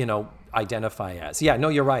 identify as." Yeah, no,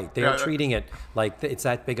 you're right. They're Yeah, treating it like it's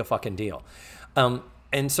that big a fucking deal.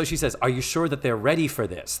 And so she says, "Are you sure that they're ready for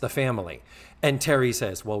this, the family?" And Terry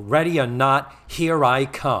says, "Well, ready or not, here I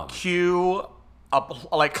come." Cue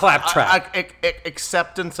like Claptrap.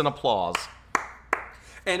 acceptance and applause.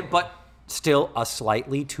 But still a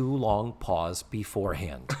slightly too long pause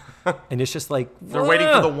beforehand. And it's just like They're waiting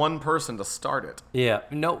for the one person to start it. Yeah,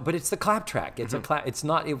 no, but it's the clap track. It's It's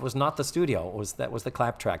not. It was not the studio. That was the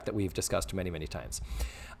clap track that we've discussed many, many times.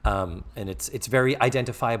 And it's very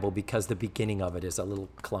identifiable because the beginning of it is a little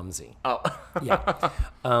clumsy. Oh, Yeah.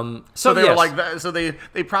 so they yes. were like that. So they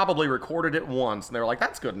probably recorded it once, and they were like,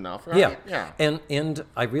 "That's good enough." Right? Yeah. Yeah. And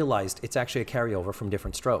I realized it's actually a carryover from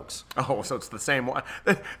different strokes. Oh, so it's the same one.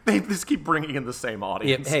 They just keep bringing in the same Yeah,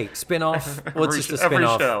 audience. hey, spin-off. What's just a every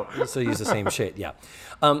spin-off? show. So use the same shit, yeah.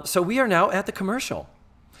 So we are now at the commercial.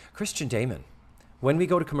 Christian Damon. When we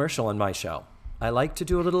go to commercial on my show, I like to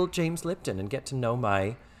do a little James Lipton and get to know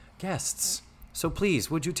my guests. So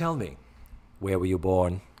please, would you tell me, where were you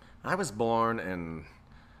born? I was born in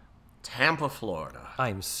Tampa, Florida.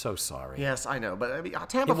 I'm so sorry. Yes, I know, but I mean,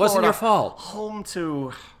 Tampa, It wasn't Florida, your fault. Home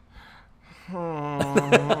to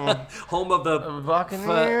Home of the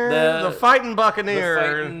Buccaneers, the fighting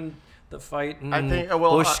Buccaneers. The fighting I think-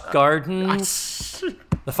 well, Busch Gardens,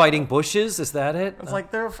 the fighting bushes. Is that it? It's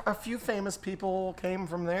like there are a few famous people came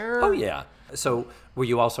from there. Oh yeah. So were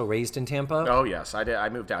you also raised in Tampa? Oh yes, I did. I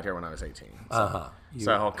moved out here when I was 18. So, Uh-huh.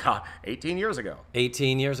 so God, 18 years ago.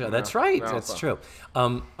 18 years ago. That's right. no, That's so-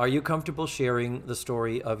 true. Are you comfortable sharing the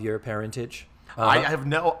story of your parentage? I have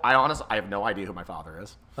no idea who my father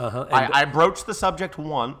is. Uh-huh. I broached the subject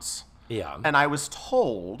once. Yeah. And I was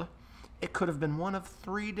told it could have been one of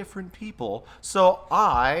 3 different people. So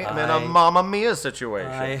I am in a Mamma Mia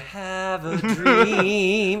situation. I have a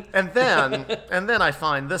dream. And then I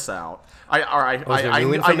find this out. Was there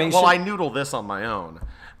new information? I noodle this on my own.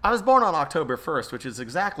 I was born on October 1st, which is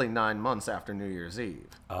exactly 9 months after New Year's Eve.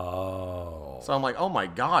 Oh. So I'm like, oh my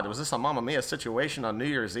God, was this a Mamma Mia situation on New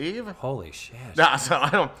Year's Eve? Holy shit. Nah, so I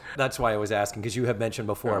don't. That's why I was asking, because you have mentioned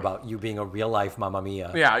before about you being a real life Mamma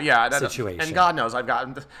Mia. Yeah. Situation. And God knows I've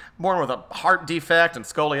gotten born with a heart defect and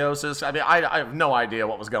scoliosis. I mean, I have no idea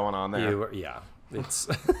what was going on there. It's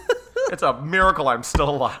It's a miracle I'm still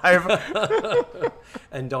alive.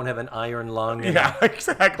 and don't have an iron lung. And Yeah,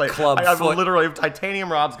 exactly. Club I have foot. literally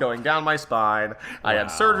titanium rods going down my spine. I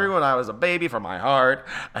had surgery when I was a baby for my heart,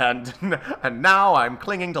 and now I'm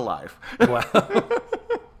clinging to life. Wow.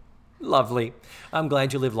 Lovely. I'm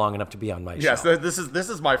glad you live long enough to be on my show. Yes, this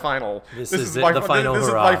is my final. This is it, the final This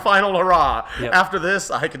hurrah. is my final hurrah. Yep. After this,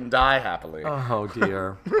 I can die happily. Oh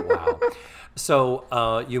dear. Wow.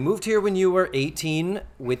 So you moved here when you were 18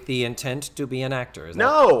 with the intent to be an actor. Is that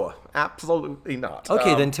No, absolutely not.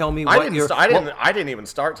 Okay, then tell me I what didn't your- I didn't even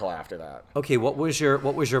start till after that. Okay, what was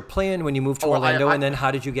your plan when you moved to Oh, Orlando, I- and then how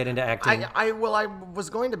did you get into acting? I was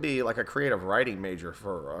going to be like a creative writing major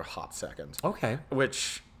for a hot second. Okay.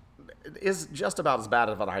 Which is just about as bad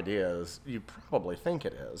of an idea as you probably think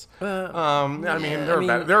it is. There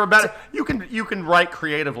are better. You can write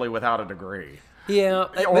creatively without a degree. Yeah,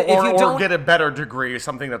 Or, but if you or don't get a better degree,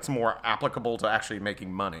 something that's more applicable to actually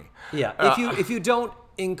making money. Yeah, if you don't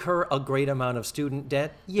incur a great amount of student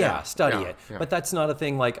debt, study it. Yeah. But that's not a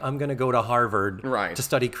thing like I'm going to go to Harvard Right. to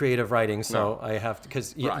study creative writing, so I have to,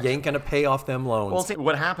 because you ain't going to pay off them loans. Well, see,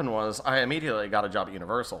 what happened was I immediately got a job at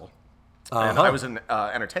Universal. And I was in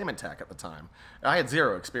entertainment tech at the time. I had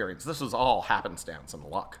zero experience. This was all happenstance and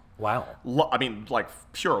luck. Wow. I mean, like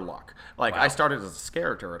pure luck. Like I started as a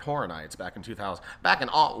scaritor at Horror Nights back in 2000, back in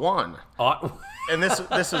 '01. And this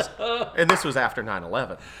was after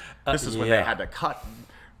 9/11. This is when they had to cut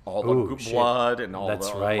all the blood and all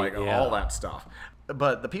all that stuff.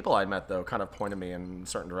 But the people I met though kind of pointed me in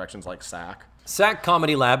certain directions, like SAC. SAC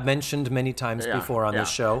Comedy Lab, mentioned many times before on this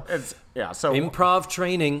show. So improv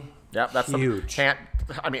training. Yeah, that's huge.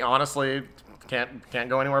 Honestly, can't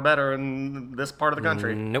go anywhere better in this part of the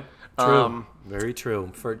country. Nope. True. Very true.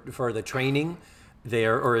 For the training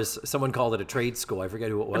there, or as someone called it, a trade school. I forget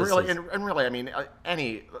who it was. And really, I mean,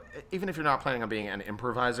 even if you're not planning on being an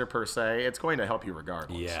improviser per se, it's going to help you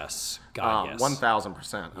regardless. Yes. God, yes.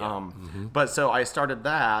 1,000%. But so I started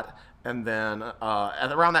that, and then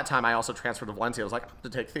around that time, I also transferred to Valencia. I was like, to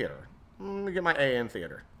take theater. To get my A in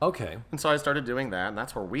theater. Okay. And so I started doing that, and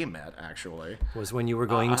that's where we met, actually. Was when you were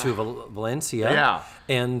going to Valencia. Yeah.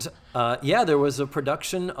 And, there was a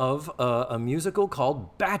production of a musical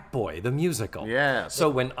called Bat Boy, the musical. Yeah.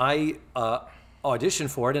 So when I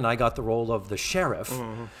auditioned for it, and I got the role of the sheriff,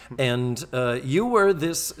 and you were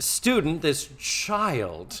this student, this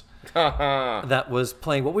child... that was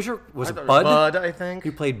playing. What was it Bud? Bud, I think.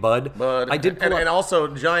 You played Bud. Bud. I did, and also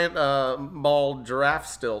giant bald giraffe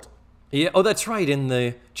stilt. Yeah. Oh, that's right. In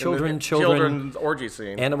the children's orgy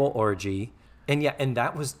scene, animal orgy, and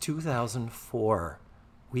that was 2004.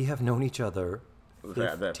 We have known each other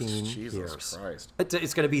 15 Jesus years. Christ.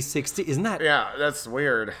 It's going to be 60. Isn't that? Yeah, that's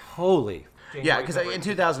weird. Holy. Yeah, because in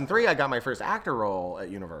 2003 I got my first actor role at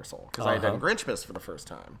Universal because I had done Grinchmas for the first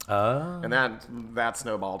time. And that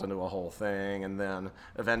snowballed into a whole thing, and then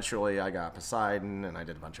eventually I got Poseidon, and I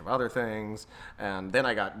did a bunch of other things, and then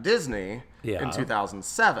I got Disney in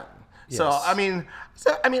 2007. Yes. So I mean,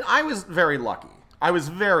 I was very lucky. Yeah.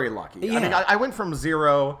 I mean, I went from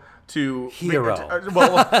zero to hero.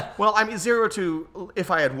 Zero to,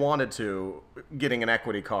 if I had wanted to, getting an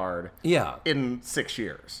equity card. Yeah. In 6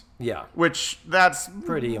 years. Yeah. Which that's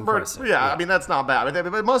pretty impressive. Yeah, I mean that's not bad,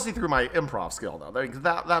 but mostly through my improv skill though.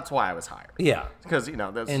 That's why I was hired. Yeah. Because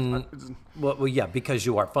that's because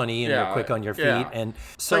you are funny and you're quick on your feet, and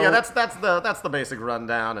so that's the basic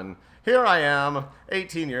rundown. And here I am,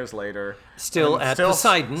 18 years later, still at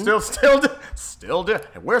Poseidon. Still do.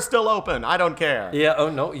 We're still open. I don't care. Yeah. Oh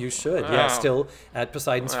no, you should. Yeah. Still at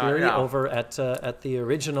Poseidon's Fury over at the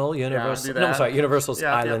original Universal. No, I'm sorry, Universal's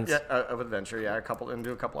Islands of Adventure. Yeah,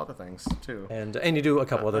 do a couple other things too. And you do a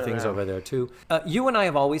couple other things over there too. You and I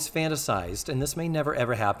have always fantasized, and this may never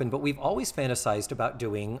ever happen, but we've always fantasized about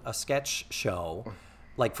doing a sketch show,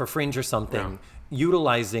 like for Fringe or something,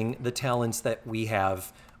 utilizing the talents that we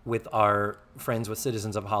have with our friends with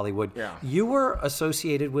Citizens of Hollywood. Yeah. You were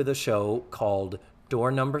associated with a show called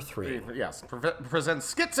Door Number 3. Yes, presents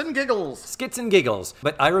Skits and Giggles. Skits and Giggles.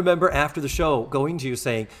 But I remember after the show going to you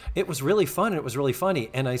saying, it was really fun and it was really funny.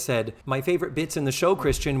 And I said, my favorite bits in the show,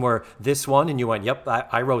 Christian, were this one. And you went, yep,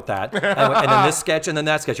 I wrote that. And then this sketch and then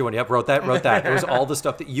that sketch. You went, yep, wrote that. It was all the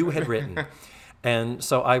stuff that you had written. And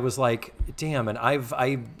so I was like, damn, and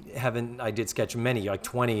I did sketch like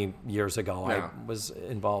 20 years ago. Yeah. I was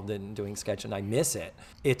involved in doing sketch and I miss it.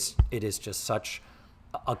 It is just such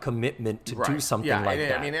a commitment to do something like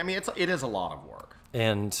that. I mean, it is a lot of work.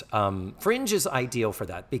 And Fringe is ideal for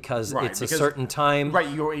that because a certain time. Right,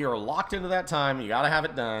 you're locked into that time. You got to have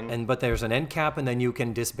it done. But there's an end cap, and then you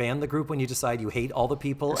can disband the group when you decide you hate all the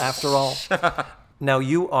people after all. Now,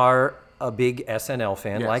 you are a big SNL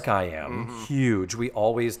fan like I am. Mm-hmm. Huge. We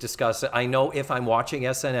always discuss it. I know if I'm watching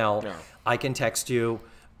SNL, I can text you,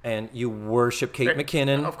 and you worship Kate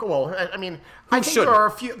McKinnon. Of course. Well, I mean, I think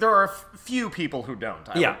there are a few people who don't.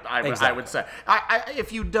 I would say.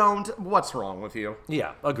 If you don't, what's wrong with you?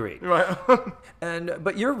 Yeah, agreed. Right.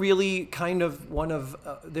 But you're really kind of one of.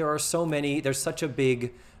 There's such a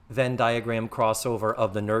big Venn diagram crossover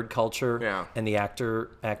of the nerd culture and the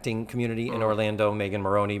acting community in Orlando. Megan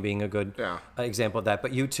Moroney being a good example of that.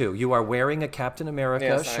 But you too, you are wearing a Captain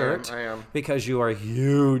America shirt I am. because you are a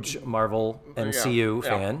huge Marvel MCU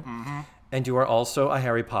fan, and you are also a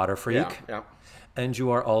Harry Potter freak. Yeah. And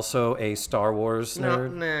you are also a Star Wars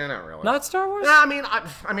nerd. Nah, not really. Not Star Wars? Nah,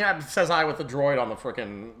 it says I with the droid on the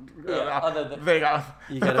frickin' they got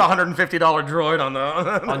the $150 droid on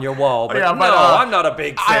the on your wall. But but I'm not a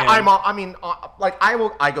big fan.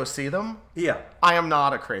 I go see them. Yeah. I am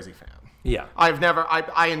not a crazy fan. Yeah.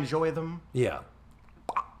 I enjoy them. Yeah.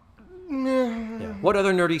 Yeah. What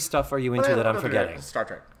other nerdy stuff are you into that I'm forgetting? Star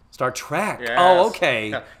Trek. Star Trek. Yes. Oh, okay.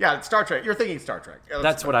 Yeah, it's Star Trek. You're thinking Star Trek. Yeah,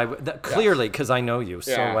 That's what clearly, because I know you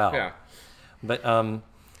so well. Yeah. But I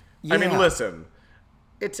mean, listen.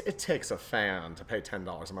 It takes a fan to pay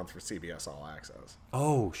 $10 a month for CBS All Access.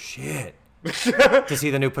 Oh shit! To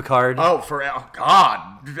see the new Picard. Oh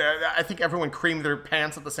God! I think everyone creamed their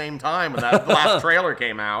pants at the same time when that last trailer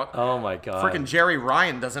came out. Oh my God! Freaking Jerry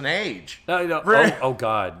Ryan doesn't age. Oh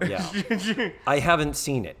God! Yeah. I haven't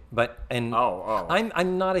seen it, but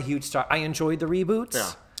I'm not a huge star. I enjoyed the reboots.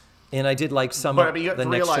 Yeah. And I did like some of the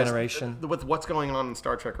Next Generation. With what's going on in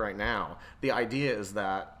Star Trek right now, the idea is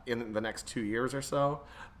that in the next 2 years or so,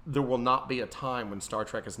 there will not be a time when Star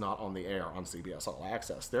Trek is not on the air on CBS All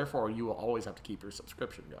Access. Therefore, you will always have to keep your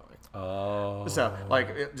subscription going. Oh. So,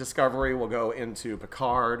 like, Discovery will go into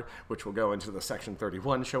Picard, which will go into the Section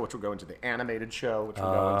 31 show, which will go into the animated show, which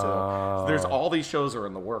will go into... So there's all these shows are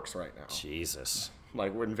in the works right now. Jesus.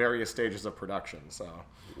 Like, we're in various stages of production, so...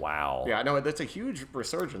 Wow. Yeah, no, that's a huge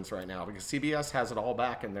resurgence right now because CBS has it all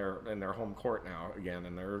back in their home court now again,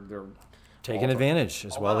 and they're taking advantage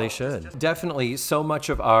as well. They should. Definitely, so much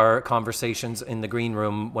of our conversations in the green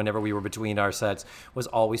room, whenever we were between our sets, was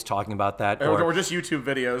always talking about that. Or just YouTube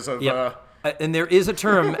videos of. Yep. And there is a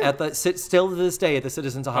term still to this day at the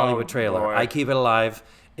Citizens of Hollywood trailer. Boy. I keep it alive.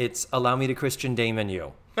 It's "Allow me to Christian Damon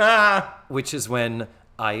you," which is when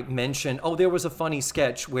I mention, there was a funny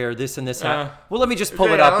sketch where this and this happened. Well, let me just pull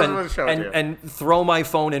it up and throw my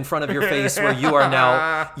phone in front of your face where you are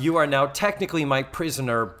now technically my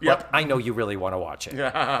prisoner, but I know you really want to watch it.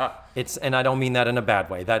 Yeah. And I don't mean that in a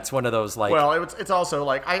bad way. That's one of those like... Well, it's also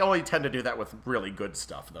like, I only tend to do that with really good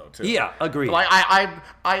stuff though, too. Yeah, agreed. Like,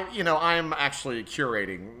 I'm actually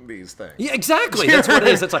curating these things. Yeah, exactly. That's what it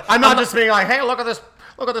is. It's like, I'm not just being like, hey, look at this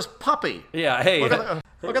puppy. Yeah, hey.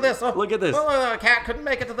 Look at this. Look at this. Oh, the cat couldn't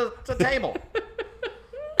make it to the table.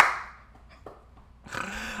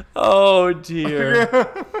 Oh dear.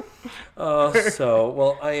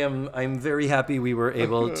 I'm very happy we were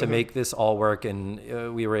able to make this all work,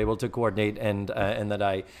 and we were able to coordinate, and that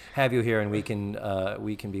I have you here, and we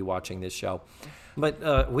can be watching this show.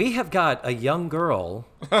 But we have got a young girl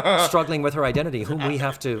struggling with her identity, whom we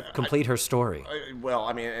have to complete her story. Well,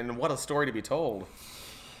 I mean, and what a story to be told.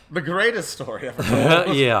 The greatest story ever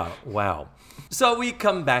told. Yeah, wow. So we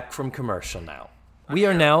come back from commercial now. We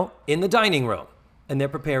are now in the dining room, and they're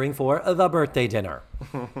preparing for the birthday dinner.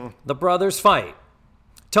 The brothers fight.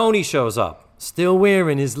 Tony shows up, still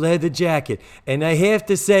wearing his leather jacket. And I have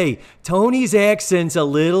to say, Tony's accent's a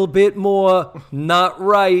little bit more not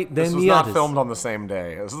right than the others. This was not filmed on the same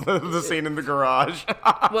day as the scene in the garage.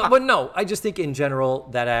 well, no. I just think in general,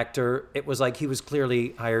 that actor, it was like he was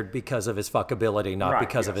clearly hired because of his fuckability, not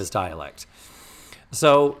because of his dialect.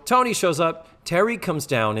 So Tony shows up. Terry comes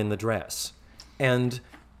down in the dress. And...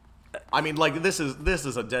 I mean, like, this is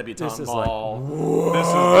a debutante ball.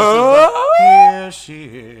 Like, here she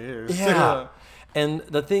is. Yeah. And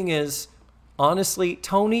the thing is, honestly,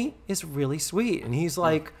 Tony is really sweet. And he's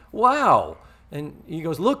like, wow. And he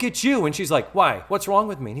goes, look at you. And she's like, why? What's wrong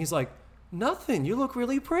with me? And he's like, nothing. You look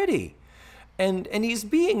really pretty. And he's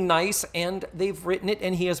being nice, and they've written it,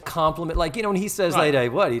 and he has compliment, like, and he says,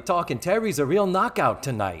 like, what are you talking? Terry's a real knockout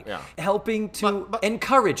tonight. Yeah. Helping to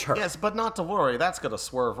encourage her. Yes, but not to worry. That's going to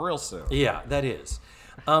swerve real soon. Yeah, that is.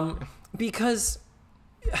 Because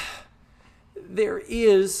there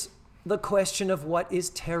is the question of what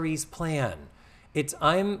is Terry's plan.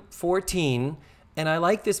 I'm 14, and I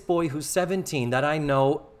like this boy who's 17 that I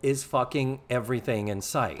know is fucking everything in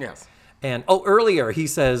sight. Yes. And earlier he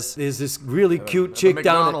says, there's this really cute chick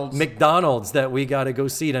down at McDonald's that we got to go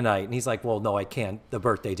see tonight. And he's like, well, no, I can't. The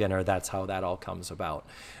birthday dinner, that's how that all comes about.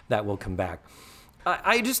 That will come back.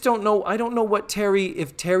 I just don't know. I don't know what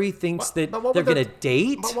if Terry thinks that they're going to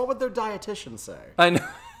date. But what would their dietitian say? I know.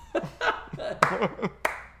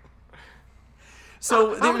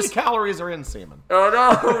 So how many calories are in semen? Oh,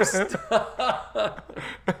 no.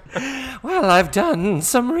 Well, I've done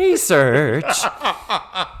some research.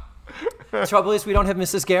 The trouble is, we don't have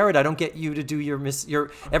Mrs. Garrett. I don't get you to do your.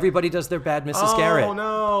 Everybody does their bad Mrs. Garrett. Oh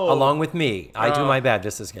no! Along with me, I do my bad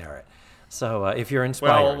Mrs. Garrett. So if you're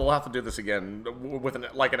inspired, well, we'll have to do this again with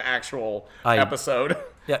an actual episode.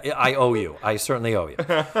 Yeah, I owe you. I certainly owe you.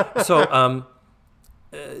 So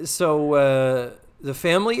the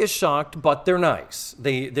family is shocked, but they're nice.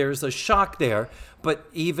 There's a shock there, but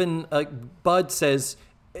even Bud says,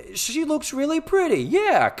 she looks really pretty.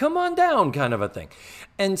 Yeah, come on down, kind of a thing.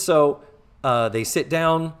 And so they sit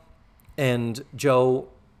down, and Joe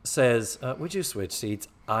says, would you switch seats?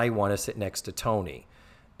 I want to sit next to Tony.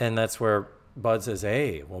 And that's where Bud says,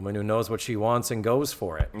 hey, a woman who knows what she wants and goes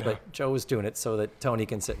for it. But Joe is doing it so that Tony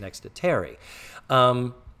can sit next to Terry.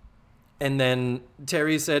 And then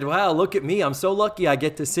Terry said, wow, look at me. I'm so lucky I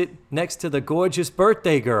get to sit next to the gorgeous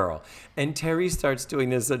birthday girl. And Terry starts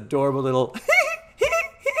doing this adorable little,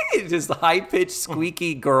 just high-pitched,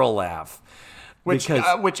 squeaky girl laugh. Which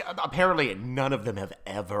apparently none of them have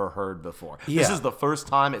ever heard before. Yeah. This is the first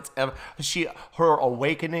time it's ever. Her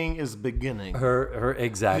awakening is beginning. Her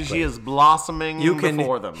exactly. She is blossoming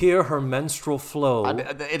before them. Hear her menstrual flow.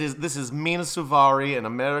 This is Mina Suvari in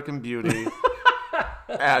American Beauty.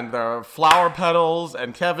 And the flower petals,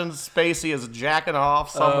 and Kevin Spacey is jacking off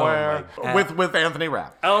somewhere with Anthony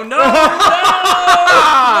Rapp. Oh no!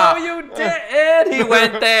 No, you didn't. He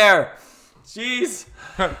went there. Jeez.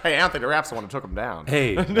 Hey, Anthony Rapp's the one who took him down.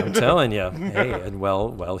 Hey, I'm telling you. Hey, and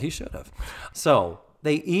well, he should have. So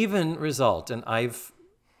they even result, and I've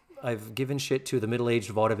given shit to the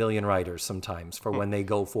middle-aged vaudevillian writers sometimes for when they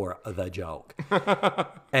go for the joke.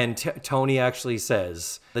 And Tony actually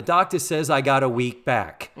says, the doctor says I got a week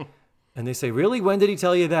back. And they say, really? When did he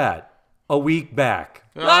tell you that? A week back.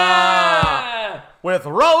 With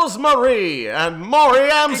Rosemary and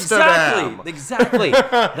Maury Amsterdam. Exactly.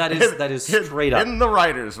 That is straight up. In the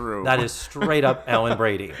writer's room. That is straight up Alan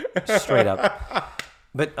Brady. Straight up.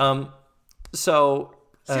 But, so...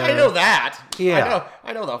 See, I know that. Yeah.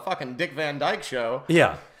 I know the fucking Dick Van Dyke Show.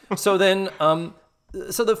 Yeah. So then,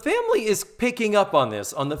 so the family is picking up on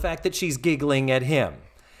this, on the fact that she's giggling at him.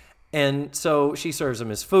 And so she serves him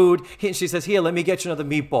his food. She says, here, let me get you another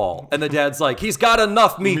meatball. And the dad's like, he's got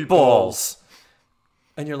enough meatballs.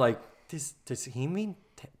 And you're like, does he mean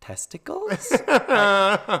testicles?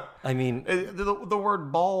 I mean... The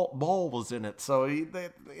word ball was in it, so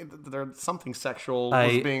there's something sexual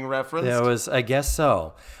was being referenced. There was, I guess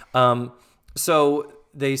so. So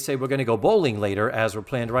they say, we're going to go bowling later, as we're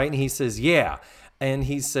planned, right? And he says, yeah. And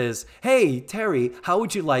he says, hey, Terry, how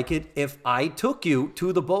would you like it if I took you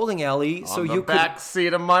to the bowling alley so you could... On the back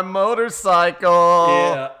seat of my motorcycle.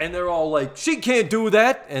 Yeah, and they're all like, she can't do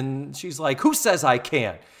that. And she's like, who says I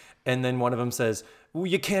can't? And then one of them says, well,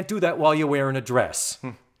 you can't do that while you're wearing a dress.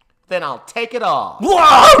 Then I'll take it off.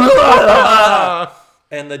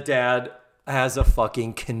 And the dad has a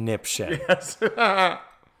fucking conniption. Yes.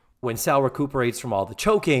 When Sal recuperates from all the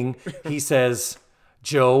choking, he says...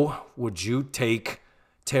 Joe, would you take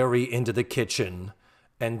Terry into the kitchen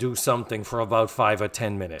and do something for about 5 or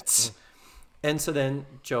 10 minutes? And so then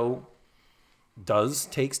Joe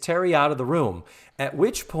takes Terry out of the room, at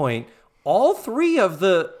which point all three of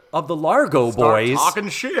the Largo boys talking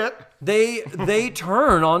shit. They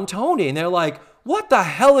turn on Tony and they're like, what the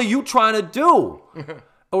hell are you trying to do?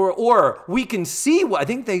 or we can see what I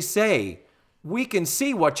think they say. We can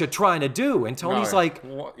see what you're trying to do. And Tony's like,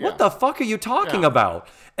 what the fuck are you talking about?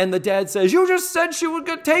 And the dad says, you just said she was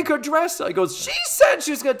going to take her dress. He goes, she said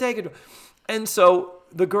she was going to take it. And so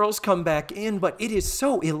the girls come back in, but it is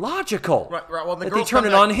so illogical right. Well, that they turn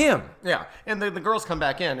it on him. Yeah, and the girls come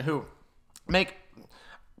back in who make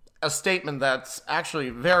a statement that's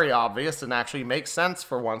actually very obvious and actually makes sense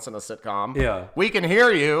for once in a sitcom. Yeah. We can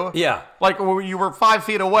hear you. Yeah. Like you were 5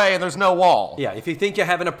 feet away and there's no wall. Yeah, if you think you're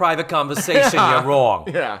having a private conversation, you're wrong.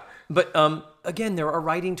 Yeah. But again, there are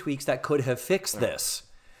writing tweaks that could have fixed this.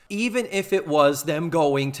 Even if it was them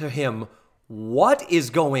going to him, what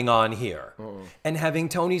is going on here? And having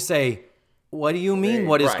Tony say, what do you mean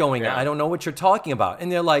what is going on? I don't know what you're talking about.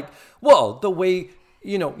 And they're like, well, the way...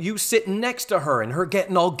 you sitting next to her and her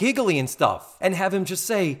getting all giggly and stuff. And have him just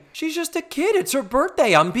say, she's just a kid. It's her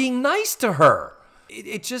birthday. I'm being nice to her.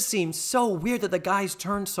 It just seems so weird that the guys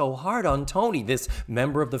turned so hard on Tony, this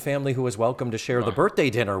member of the family who was welcome to share the birthday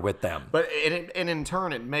dinner with them. But in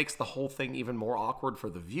turn, it makes the whole thing even more awkward for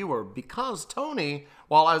the viewer because Tony,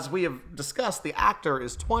 while as we have discussed, the actor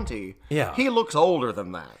is 20, he looks older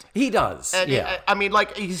than that. He does. And I mean,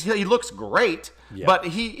 like, he looks great. Yeah. But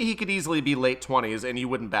he could easily be late 20s and you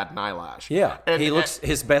wouldn't bat an eyelash. Yeah. And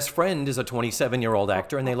his best friend is a 27-year-old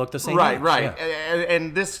actor and they look the same age. Right. Yeah.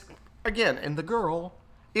 And this, again, and the girl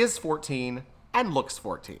is 14 and looks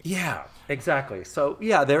 14. Yeah, exactly. So,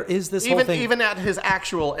 yeah, there is this whole thing. Even at his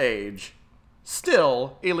actual age,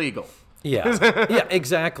 still illegal. Yeah. Yeah,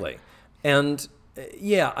 exactly. And,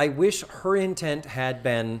 I wish her intent had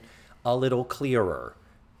been a little clearer.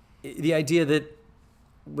 The idea that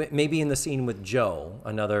maybe in the scene with Joe,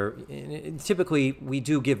 typically we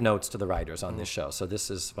do give notes to the writers on this show, so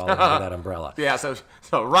this is falling under that umbrella. Yeah, so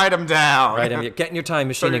write them down. Write them. Get in your time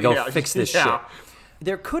machine and go fix this shit.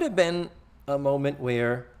 There could have been a moment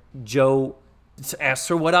where Joe asks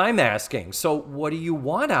her what I'm asking. So what do you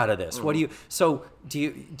want out of this? What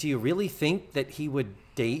do you really think that he would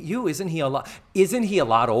date you? Isn't he a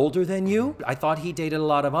lot older than you? I thought he dated a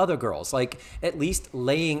lot of other girls, like at least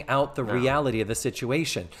laying out the reality of the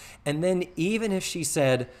situation. And then even if she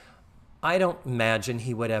said, I don't imagine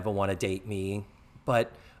he would ever want to date me,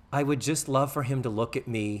 but I would just love for him to look at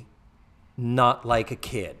me not like a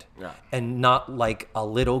kid, and not like a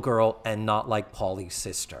little girl, and not like Paulie's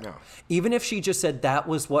sister. No. Even if she just said that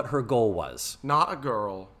was what her goal was. Not a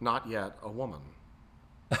girl, not yet a woman.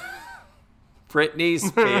 Britney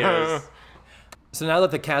Spears. So now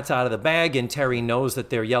that the cat's out of the bag and Terry knows that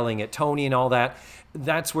they're yelling at Tony and all that,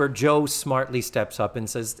 that's where Joe smartly steps up and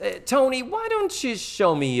says, Tony, why don't you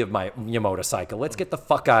show me your motorcycle? Let's get the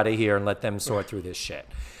fuck out of here and let them sort through this shit.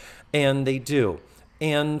 And they do.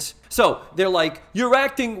 And so they're like,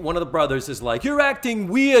 one of the brothers is like, you're acting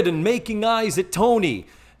weird and making eyes at Tony.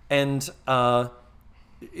 And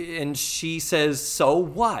she says, so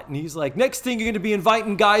what? And he's like, next thing you're going to be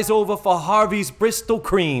inviting guys over for Harvey's Bristol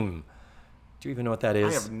Cream. Do you even know what that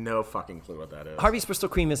is? I have no fucking clue what that is. Harvey's Bristol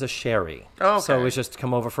Cream is a sherry. Oh, okay. So it's just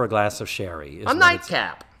come over for a glass of sherry. A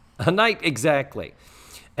nightcap. A night, exactly.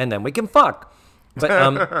 And then we can fuck.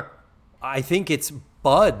 But I think it's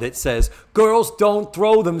Bud that says, girls don't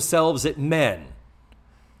throw themselves at men.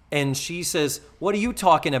 And she says, what are you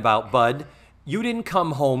talking about, Bud? You didn't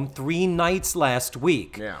come home 3 nights last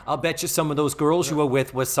week. Yeah. I'll bet you some of those girls you were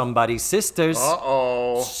with was somebody's sisters.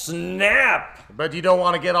 Uh-oh. Snap! But you don't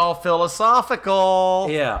want to get all philosophical.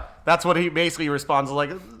 Yeah. That's what he basically responds, like,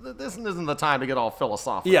 this isn't the time to get all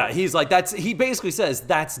philosophical. Yeah, he's like, he basically says,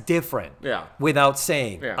 that's different. Yeah. Without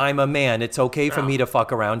saying, I'm a man. It's okay for me to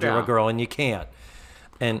fuck around. You're a girl and you can't.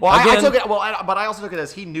 And well, again, I took it. But I also took it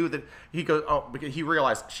as he knew that he goes. Oh, because he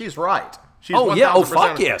realized she's right. She's yeah. 1000%,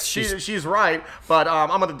 Fuck yes. She's right. But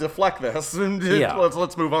I'm going to deflect this and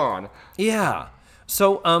let's move on. Yeah.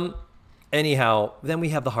 So anyhow, then we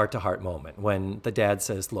have the heart-to-heart moment when the dad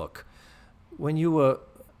says, "Look, when your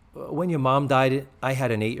mom died, I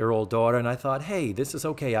had an 8-year-old daughter, and I thought, hey, this is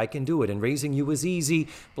okay. I can do it. And raising you was easy.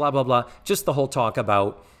 Blah blah blah. Just the whole talk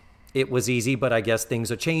about." It was easy, but I guess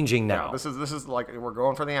things are changing now. Yeah, this is like we're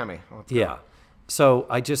going for the Emmy. Yeah. So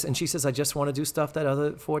and she says, I just want to do stuff that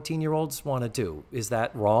other 14-year-olds want to do. Is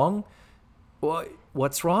that wrong?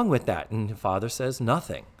 What's wrong with that? And the father says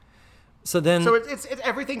nothing. So it's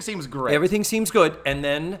everything seems great. Everything seems good. And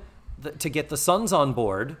then to get the sons on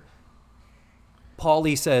board,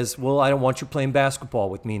 Paulie says, well, I don't want you playing basketball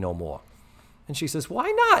with me no more. And she says, why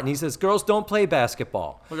not? And he says, girls don't play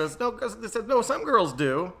basketball. Because they said, no, some girls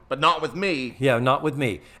do, but not with me. Yeah, not with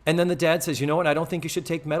me. And then the dad says, you know what? I don't think you should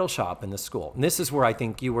take metal shop in the school. And this is where I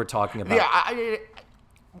think you were talking about. Yeah,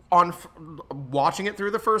 on watching it through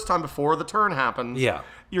the first time before the turn happened,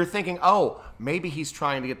 you're thinking, oh, maybe he's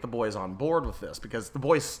trying to get the boys on board with this because the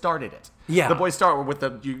boys started it. Yeah. The boys started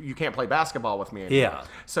with you can't play basketball with me anymore. Yeah.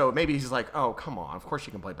 So maybe he's like, oh, come on, of course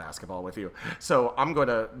you can play basketball with you. So I'm going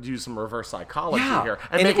to do some reverse psychology here.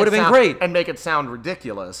 And it would have been great. And make it sound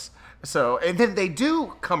ridiculous. So, and then they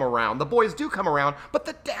do come around. The boys do come around, but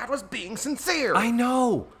the dad was being sincere. I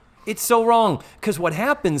know. It's so wrong. Because what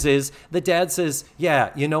happens is the dad says,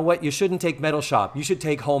 yeah, you know what? You shouldn't take metal shop. You should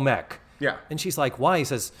take home ec. Yeah. And she's like, why? He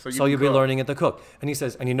says, so you'll cook. be learning at the cook. And he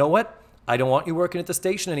says, and you know what? I don't want you working at the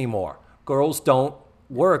station anymore. Girls don't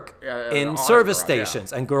work in service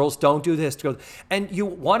stations. And girls don't do this. And you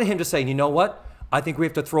wanted him to say, you know what? I think we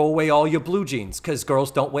have to throw away all your blue jeans because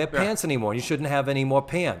girls don't wear pants anymore. You shouldn't have any more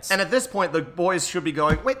pants. And at this point, the boys should be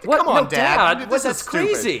going, wait, come on, Dad. This is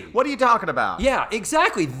crazy. What are you talking about? Yeah,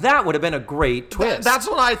 exactly. That would have been a great twist. That's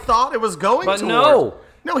what I thought it was going but toward. No.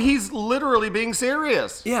 No, he's literally being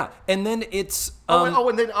serious. Yeah, and then it's...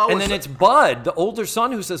 and then it's Bud, the older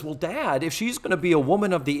son, who says, well, Dad, if she's going to be a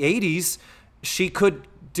woman of the 80s, she could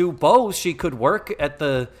do both. She could work at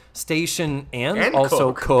the station and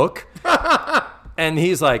also cook. And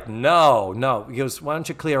he's like, no. He goes, why don't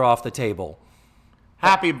you clear off the table?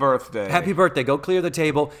 Happy birthday. Happy birthday. Go clear the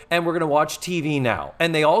table, and we're going to watch TV now.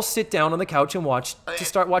 And they all sit down on the couch and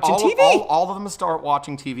start watching TV. All of them start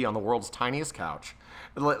watching TV on the world's tiniest couch.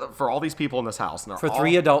 For all these people in this house. And for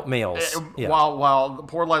 3 adult males. While the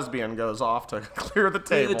poor lesbian goes off to clear the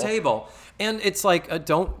table. Clear the table. And it's like,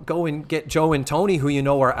 don't go and get Joe and Tony, who you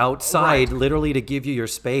know are outside, literally to give you your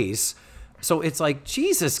space. So it's like,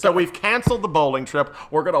 Jesus. So we've canceled the bowling trip.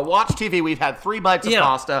 We're going to watch TV. We've had 3 bites of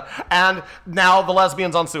pasta. And now the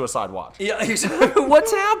lesbian's on suicide watch. Yeah,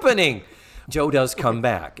 what's happening? Joe does come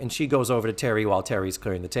back. And she goes over to Terry while Terry's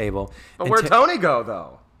clearing the table. But where'd Tony go,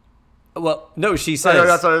 though? Well, no, she says.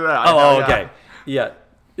 That's what okay. Yeah.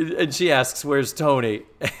 And she asks, "Where's Tony?"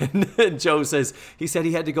 And Joe says he said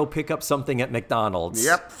he had to go pick up something at McDonald's.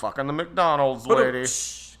 Yep, fucking the McDonald's lady.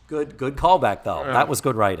 Good callback though. Yeah. That was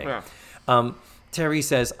good writing. Yeah. Terry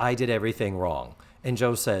says, "I did everything wrong," and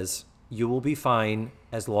Joe says, "You will be fine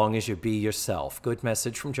as long as you be yourself." Good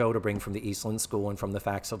message from Joe to bring from the Eastland School and from the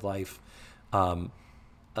Facts of Life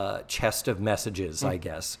chest of messages, I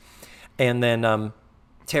guess. And then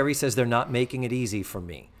Terry says, "They're not making it easy for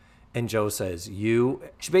me." And Joe says,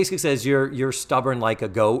 she basically says, you're stubborn like a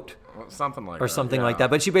goat. Something like Or that. something like that.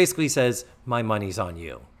 But she basically says, my money's on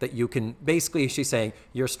you. That you can, basically she's saying,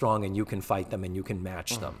 you're strong and you can fight them and you can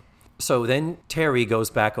match them. So then Terry goes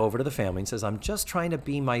back over to the family and says, I'm just trying to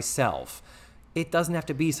be myself. It doesn't have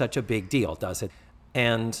to be such a big deal, does it?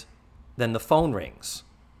 And then the phone rings.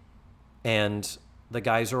 And the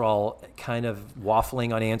guys are all kind of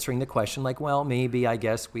waffling on answering the question, like, well, maybe, I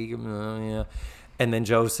guess we, yeah. And then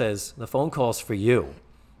Joe says, the phone call's for you.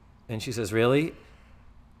 And she says, really?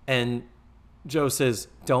 And Joe says,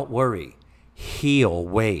 don't worry, he'll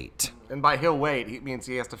wait. And by he'll wait, he means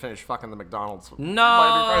he has to finish fucking the McDonald's.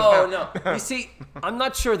 No. You see, I'm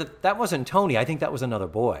not sure that wasn't Tony. I think that was another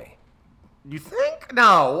boy. You think?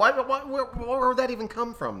 No. Where would that even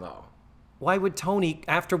come from, though? Why would Tony,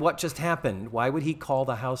 after what just happened, why would he call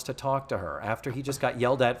the house to talk to her after he just got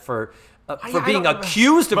yelled at for being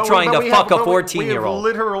accused of trying to fuck a 14-year-old?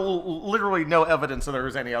 We have literally no evidence that there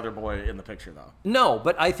was any other boy in the picture, though. No,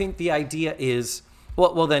 but I think the idea is,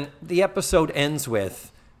 well, then the episode ends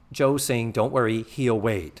with Joe saying, don't worry, he'll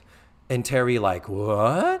wait. And Terry like,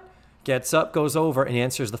 what? Gets up, goes over, and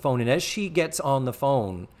answers the phone. And as she gets on the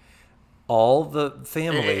phone, all the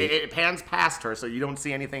family... It pans past her, so you don't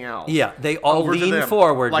see anything else. Yeah, they all lean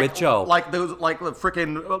forward with Joe. Like the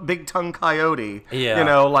freaking big tongue coyote. Yeah. You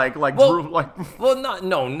know, like not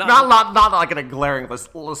not like in a glaring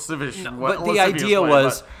lascivious. But the idea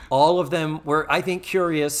was all of them were, I think,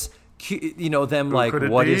 curious. Them like,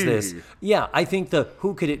 what is this? Yeah, I think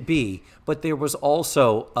who could it be? But there was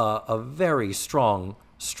also a very strong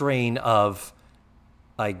strain of,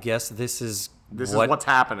 I guess this is what's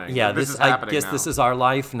happening. Yeah, this is happening. I guess now. This is our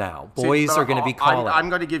life now. Boys are going to be calling. I'm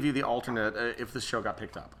going to give you the alternate if this show got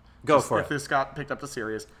picked up. If this got picked up to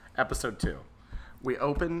series, episode 2. We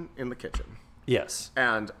open in the kitchen. Yes.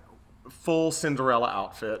 And full Cinderella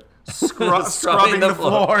outfit, scrubbing the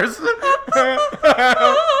floors.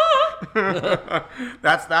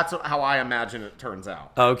 That's how I imagine it turns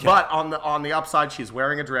out. Okay. But on the upside, she's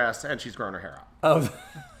wearing a dress and she's growing her hair out. Oh.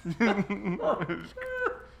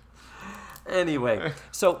 Anyway,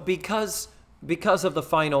 so because of the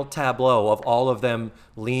final tableau of all of them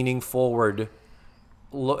leaning forward,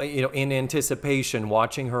 in anticipation,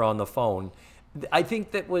 watching her on the phone, I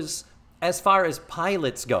think that was, as far as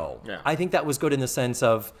pilots go, I think that was good in the sense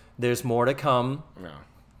of there's more to come. Yeah.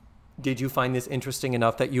 Did you find this interesting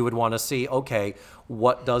enough that you would want to see, okay,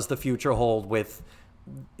 what does the future hold with,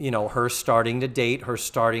 her starting to date, her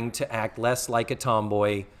starting to act less like a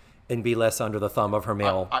tomboy, and be less under the thumb of her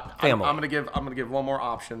male family. I'm gonna give one more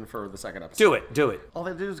option for the second episode. Do it. All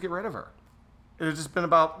they did was get rid of her. It had just been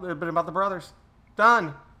about the brothers.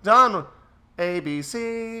 Done.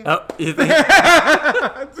 ABC. Oh, you think?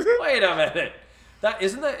 Wait a minute.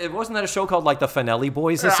 Wasn't that a show called like the Finelli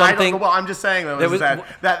Boys or something? I'm just saying though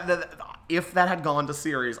that if that had gone to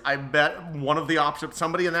series, I bet one of the options,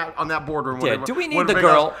 somebody on that boardroom. Yeah. Do we need the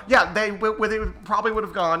girl? They probably would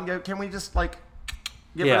have gone. Can we just like?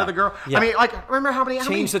 Get rid of the girl. Yeah. I mean, like, remember how many?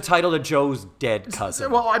 Change the title to Joe's dead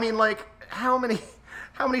cousin. Well, I mean, like, how many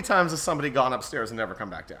times has somebody gone upstairs and never come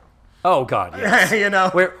back down? Oh God,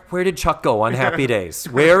 yes. Where did Chuck go on Happy Days?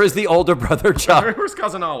 Where is the older brother Chuck? Where's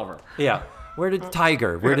cousin Oliver? Yeah. Where did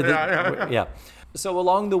Tiger? Where did yeah. So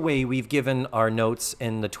along the way, we've given our notes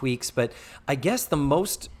and the tweaks, but I guess the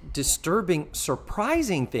most disturbing,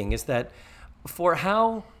 surprising thing is that for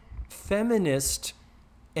how feminist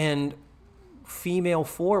and female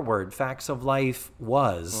forward Facts of Life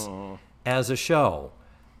was as a show,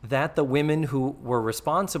 that the women who were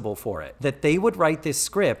responsible for it, that they would write this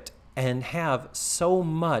script and have so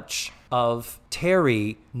much of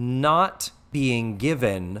Terry not being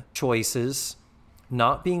given choices,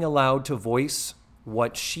 not being allowed to voice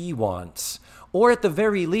what she wants, or at the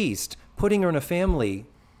very least putting her in a family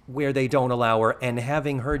where they don't allow her and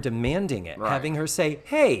having her demanding it, having her say,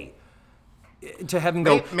 hey, to have him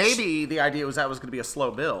go. Maybe the idea was that was going to be a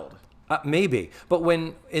slow build. Maybe. But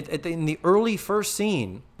when in the early first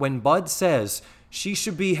scene, when Bud says she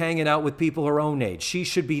should be hanging out with people her own age, she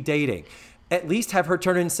should be dating, at least have her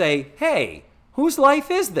turn and say, hey, whose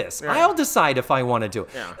life is this? Yeah. I'll decide if I want to do it.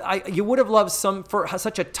 Yeah. You would have loved for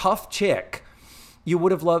such a tough chick, you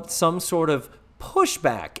would have loved some sort of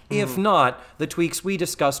pushback. If not, the tweaks we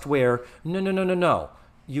discussed where, no.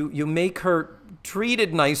 You make her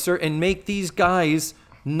treated nicer and make these guys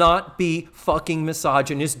not be fucking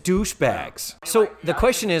misogynist douchebags. So the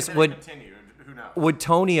question is, would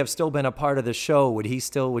Tony have still been a part of the show? Would she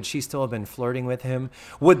still have been flirting with him?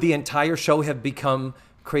 Would the entire show have become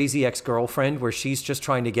Crazy Ex-Girlfriend, where she's just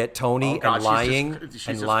trying to get Tony and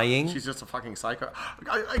lying? She's just a fucking psycho.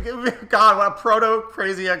 God, what a proto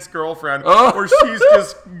Crazy Ex-Girlfriend, where she's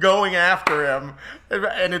just going after him,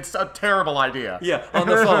 and it's a terrible idea. Yeah, on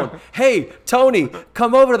the phone. Hey, Tony,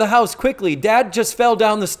 come over to the house quickly. Dad just fell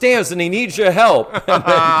down the stairs and he needs your help. And then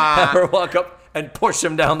have her walk up and push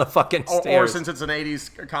him down the fucking stairs. Or since it's an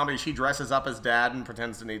 80s comedy, she dresses up as Dad and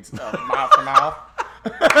pretends to need mouth to mouth.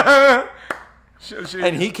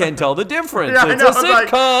 And he can't tell the difference. Yeah, it's a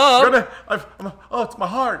sitcom. It's my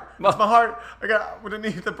heart. It's my heart. I'm gonna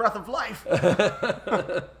need the breath of life.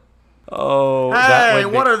 Oh, hey,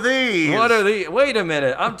 what are these? What are these? Wait a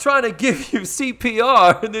minute. I'm trying to give you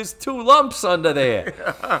CPR, and there's 2 lumps under there.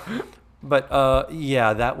 Yeah. But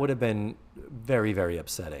that would have been very, very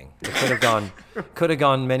upsetting. It could have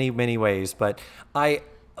gone many, many ways. But I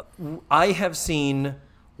have seen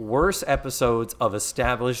worse episodes of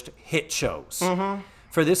established hit shows. Mm-hmm.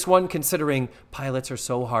 For this one, considering pilots are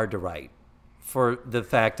so hard to write, for the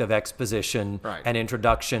fact of exposition and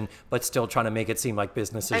introduction, but still trying to make it seem like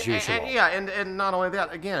business as usual. And not only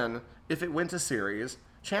that, again, if it went to series,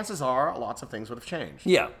 chances are lots of things would have changed.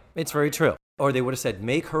 Yeah, it's very true. Or they would have said,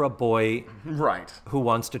 make her a boy who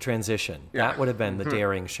wants to transition. Yeah. That would have been the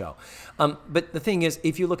daring show. But the thing is,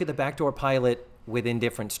 if you look at the backdoor pilot within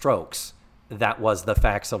different strokes, that was The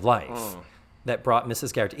Facts of Life that brought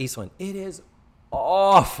Mrs. Garrett to Eastland. It is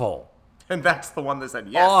awful. And that's the one that said,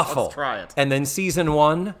 yes, awful. Let's try it. And then season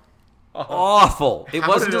 1, awful. It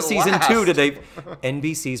wasn't until season 2 did they...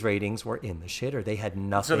 NBC's ratings were in the shitter. They had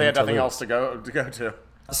nothing So they had nothing lose. Else to go to.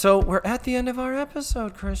 So we're at the end of our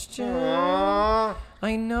episode, Christian. I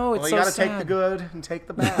know, it's so sad. Well, you gotta take the good and take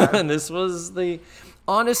the bad. And this was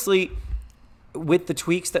honestly, with the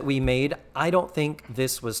tweaks that we made, I don't think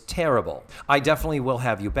this was terrible. I definitely will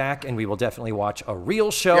have you back, and we will definitely watch a real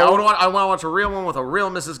show. Yeah, I want to watch a real one with a real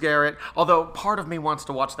Mrs. Garrett. Although part of me wants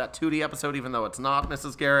to watch that 2D episode, even though it's not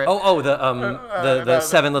Mrs. Garrett. The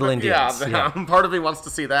Seven Little Indians. Yeah, part of me wants to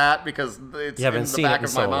see that because it's in the back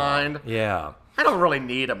of my mind. Yeah. I don't really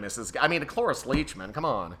need a Mrs. I mean, a Cloris Leachman. Come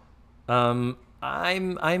on. I'm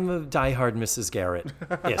a diehard Mrs.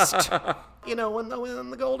 Garrett-ist. You know, when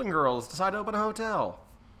the Golden Girls decide to open a hotel.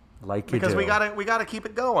 Because we gotta keep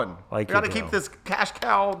it going. We gotta keep this cash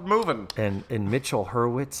cow moving. And Mitchell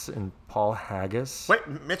Hurwitz and Paul Haggis. Wait,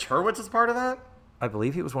 Mitch Hurwitz is part of that? I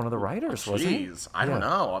believe he was one of the writers, wasn't he? Jeez, I don't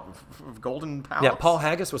know. Golden Palace. Yeah, Paul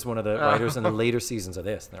Haggis was one of the writers in the later seasons of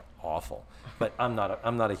this. They're awful. But I'm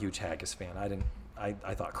not a huge Haggis fan.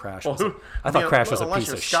 I thought Crash was a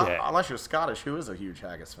piece of shit. Unless you're Scottish, who is a huge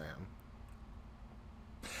Haggis fan?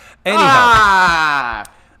 Anyhow,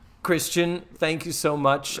 Christian, thank you so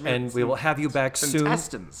much, and we will have you back soon.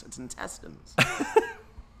 It's intestines.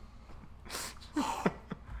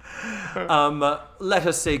 Let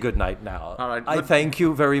us say goodnight now. All right. I thank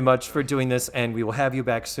you very much for doing this, and we will have you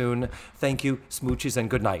back soon. Thank you, smooches, and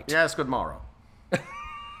good night. Yes, good morrow.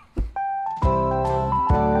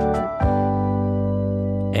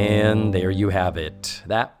 And there you have it.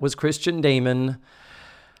 That was Christian Damon.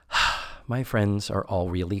 My friends are all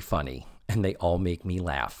really funny, and they all make me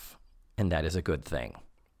laugh, and that is a good thing.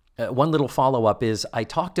 One little follow-up is I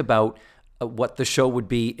talked about what the show would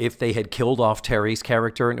be if they had killed off Terry's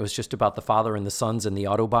character, and it was just about the father and the sons in the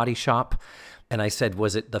auto body shop. And I said,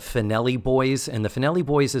 was it the Finelli Boys? And the Finelli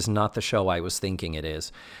Boys is not the show I was thinking it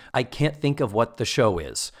is. I can't think of what the show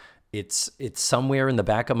is. It's somewhere in the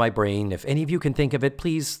back of my brain. If any of you can think of it,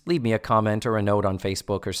 please leave me a comment or a note on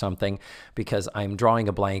Facebook or something, because I'm drawing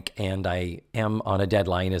a blank and I am on a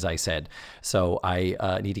deadline, as I said. So I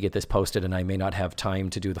need to get this posted, and I may not have time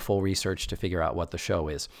to do the full research to figure out what the show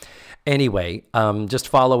is. Anyway, just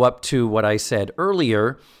follow up to what I said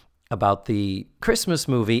earlier about the Christmas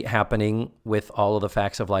movie happening with all of the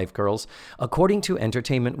Facts of Life girls. According to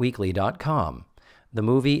EntertainmentWeekly.com, the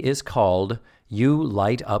movie is called You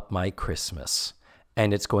Light Up My Christmas,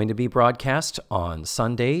 and it's going to be broadcast on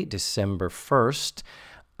Sunday, December 1st.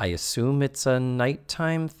 I assume it's a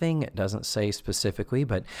nighttime thing. It doesn't say specifically,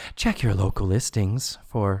 but check your local listings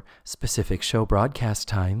for specific show broadcast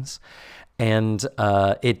times. And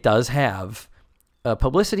it does have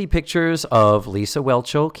publicity pictures of Lisa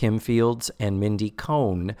Whelchel, Kim Fields, and Mindy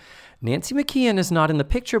Cohn. Nancy McKeon is not in the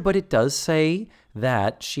picture, but it does say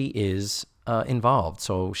that she is involved.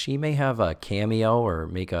 So she may have a cameo or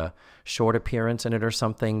make a short appearance in it or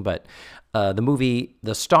something. But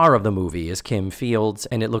the star of the movie is Kim Fields,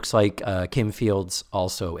 and it looks like Kim Fields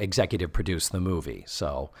also executive produced the movie.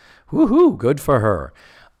 So, woohoo, good for her.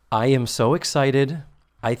 I am so excited.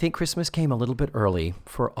 I think Christmas came a little bit early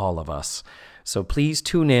for all of us. So please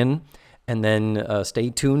tune in and then stay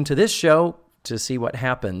tuned to this show to see what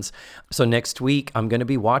happens. So next week, I'm going to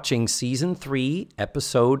be watching Season 3,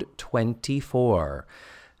 Episode 24.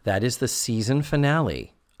 That is the season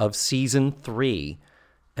finale of Season 3,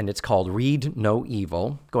 and it's called Read No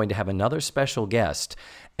Evil. Going to have another special guest.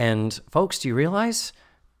 And folks, do you realize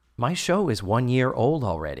my show is 1 year old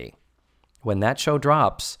already? When that show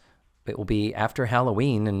drops, it will be after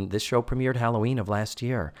Halloween, and this show premiered Halloween of last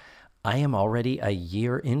year. I am already a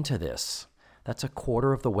year into this. That's a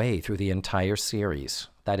quarter of the way through the entire series.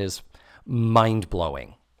 That is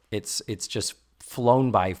mind-blowing. It's just flown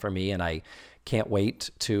by for me, and I can't wait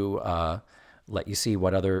to let you see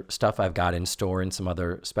what other stuff I've got in store and some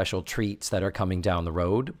other special treats that are coming down the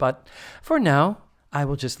road. But for now, I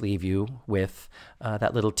will just leave you with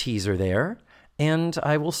that little teaser there, and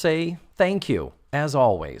I will say thank you, as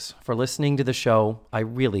always, for listening to the show. I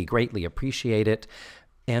really greatly appreciate it.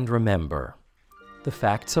 And remember, the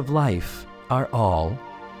facts of life are all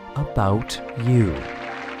about you.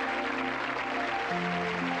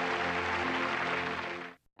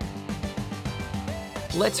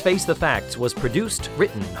 Let's Face the Facts was produced,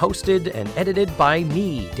 written, hosted, and edited by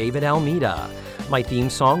me, David Almeida. My theme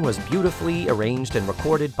song was beautifully arranged and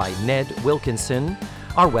recorded by Ned Wilkinson.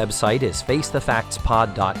 Our website is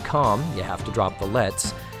facethefactspod.com. You have to drop the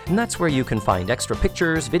let's. And that's where you can find extra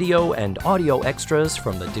pictures, video, and audio extras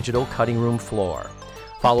from the digital cutting room floor.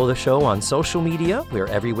 Follow the show on social media. We're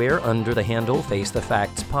everywhere under the handle Face the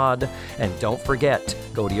Facts Pod. And don't forget,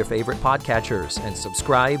 go to your favorite podcatchers and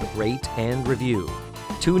subscribe, rate, and review.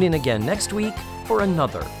 Tune in again next week for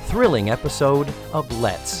another thrilling episode of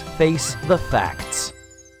Let's Face the Facts.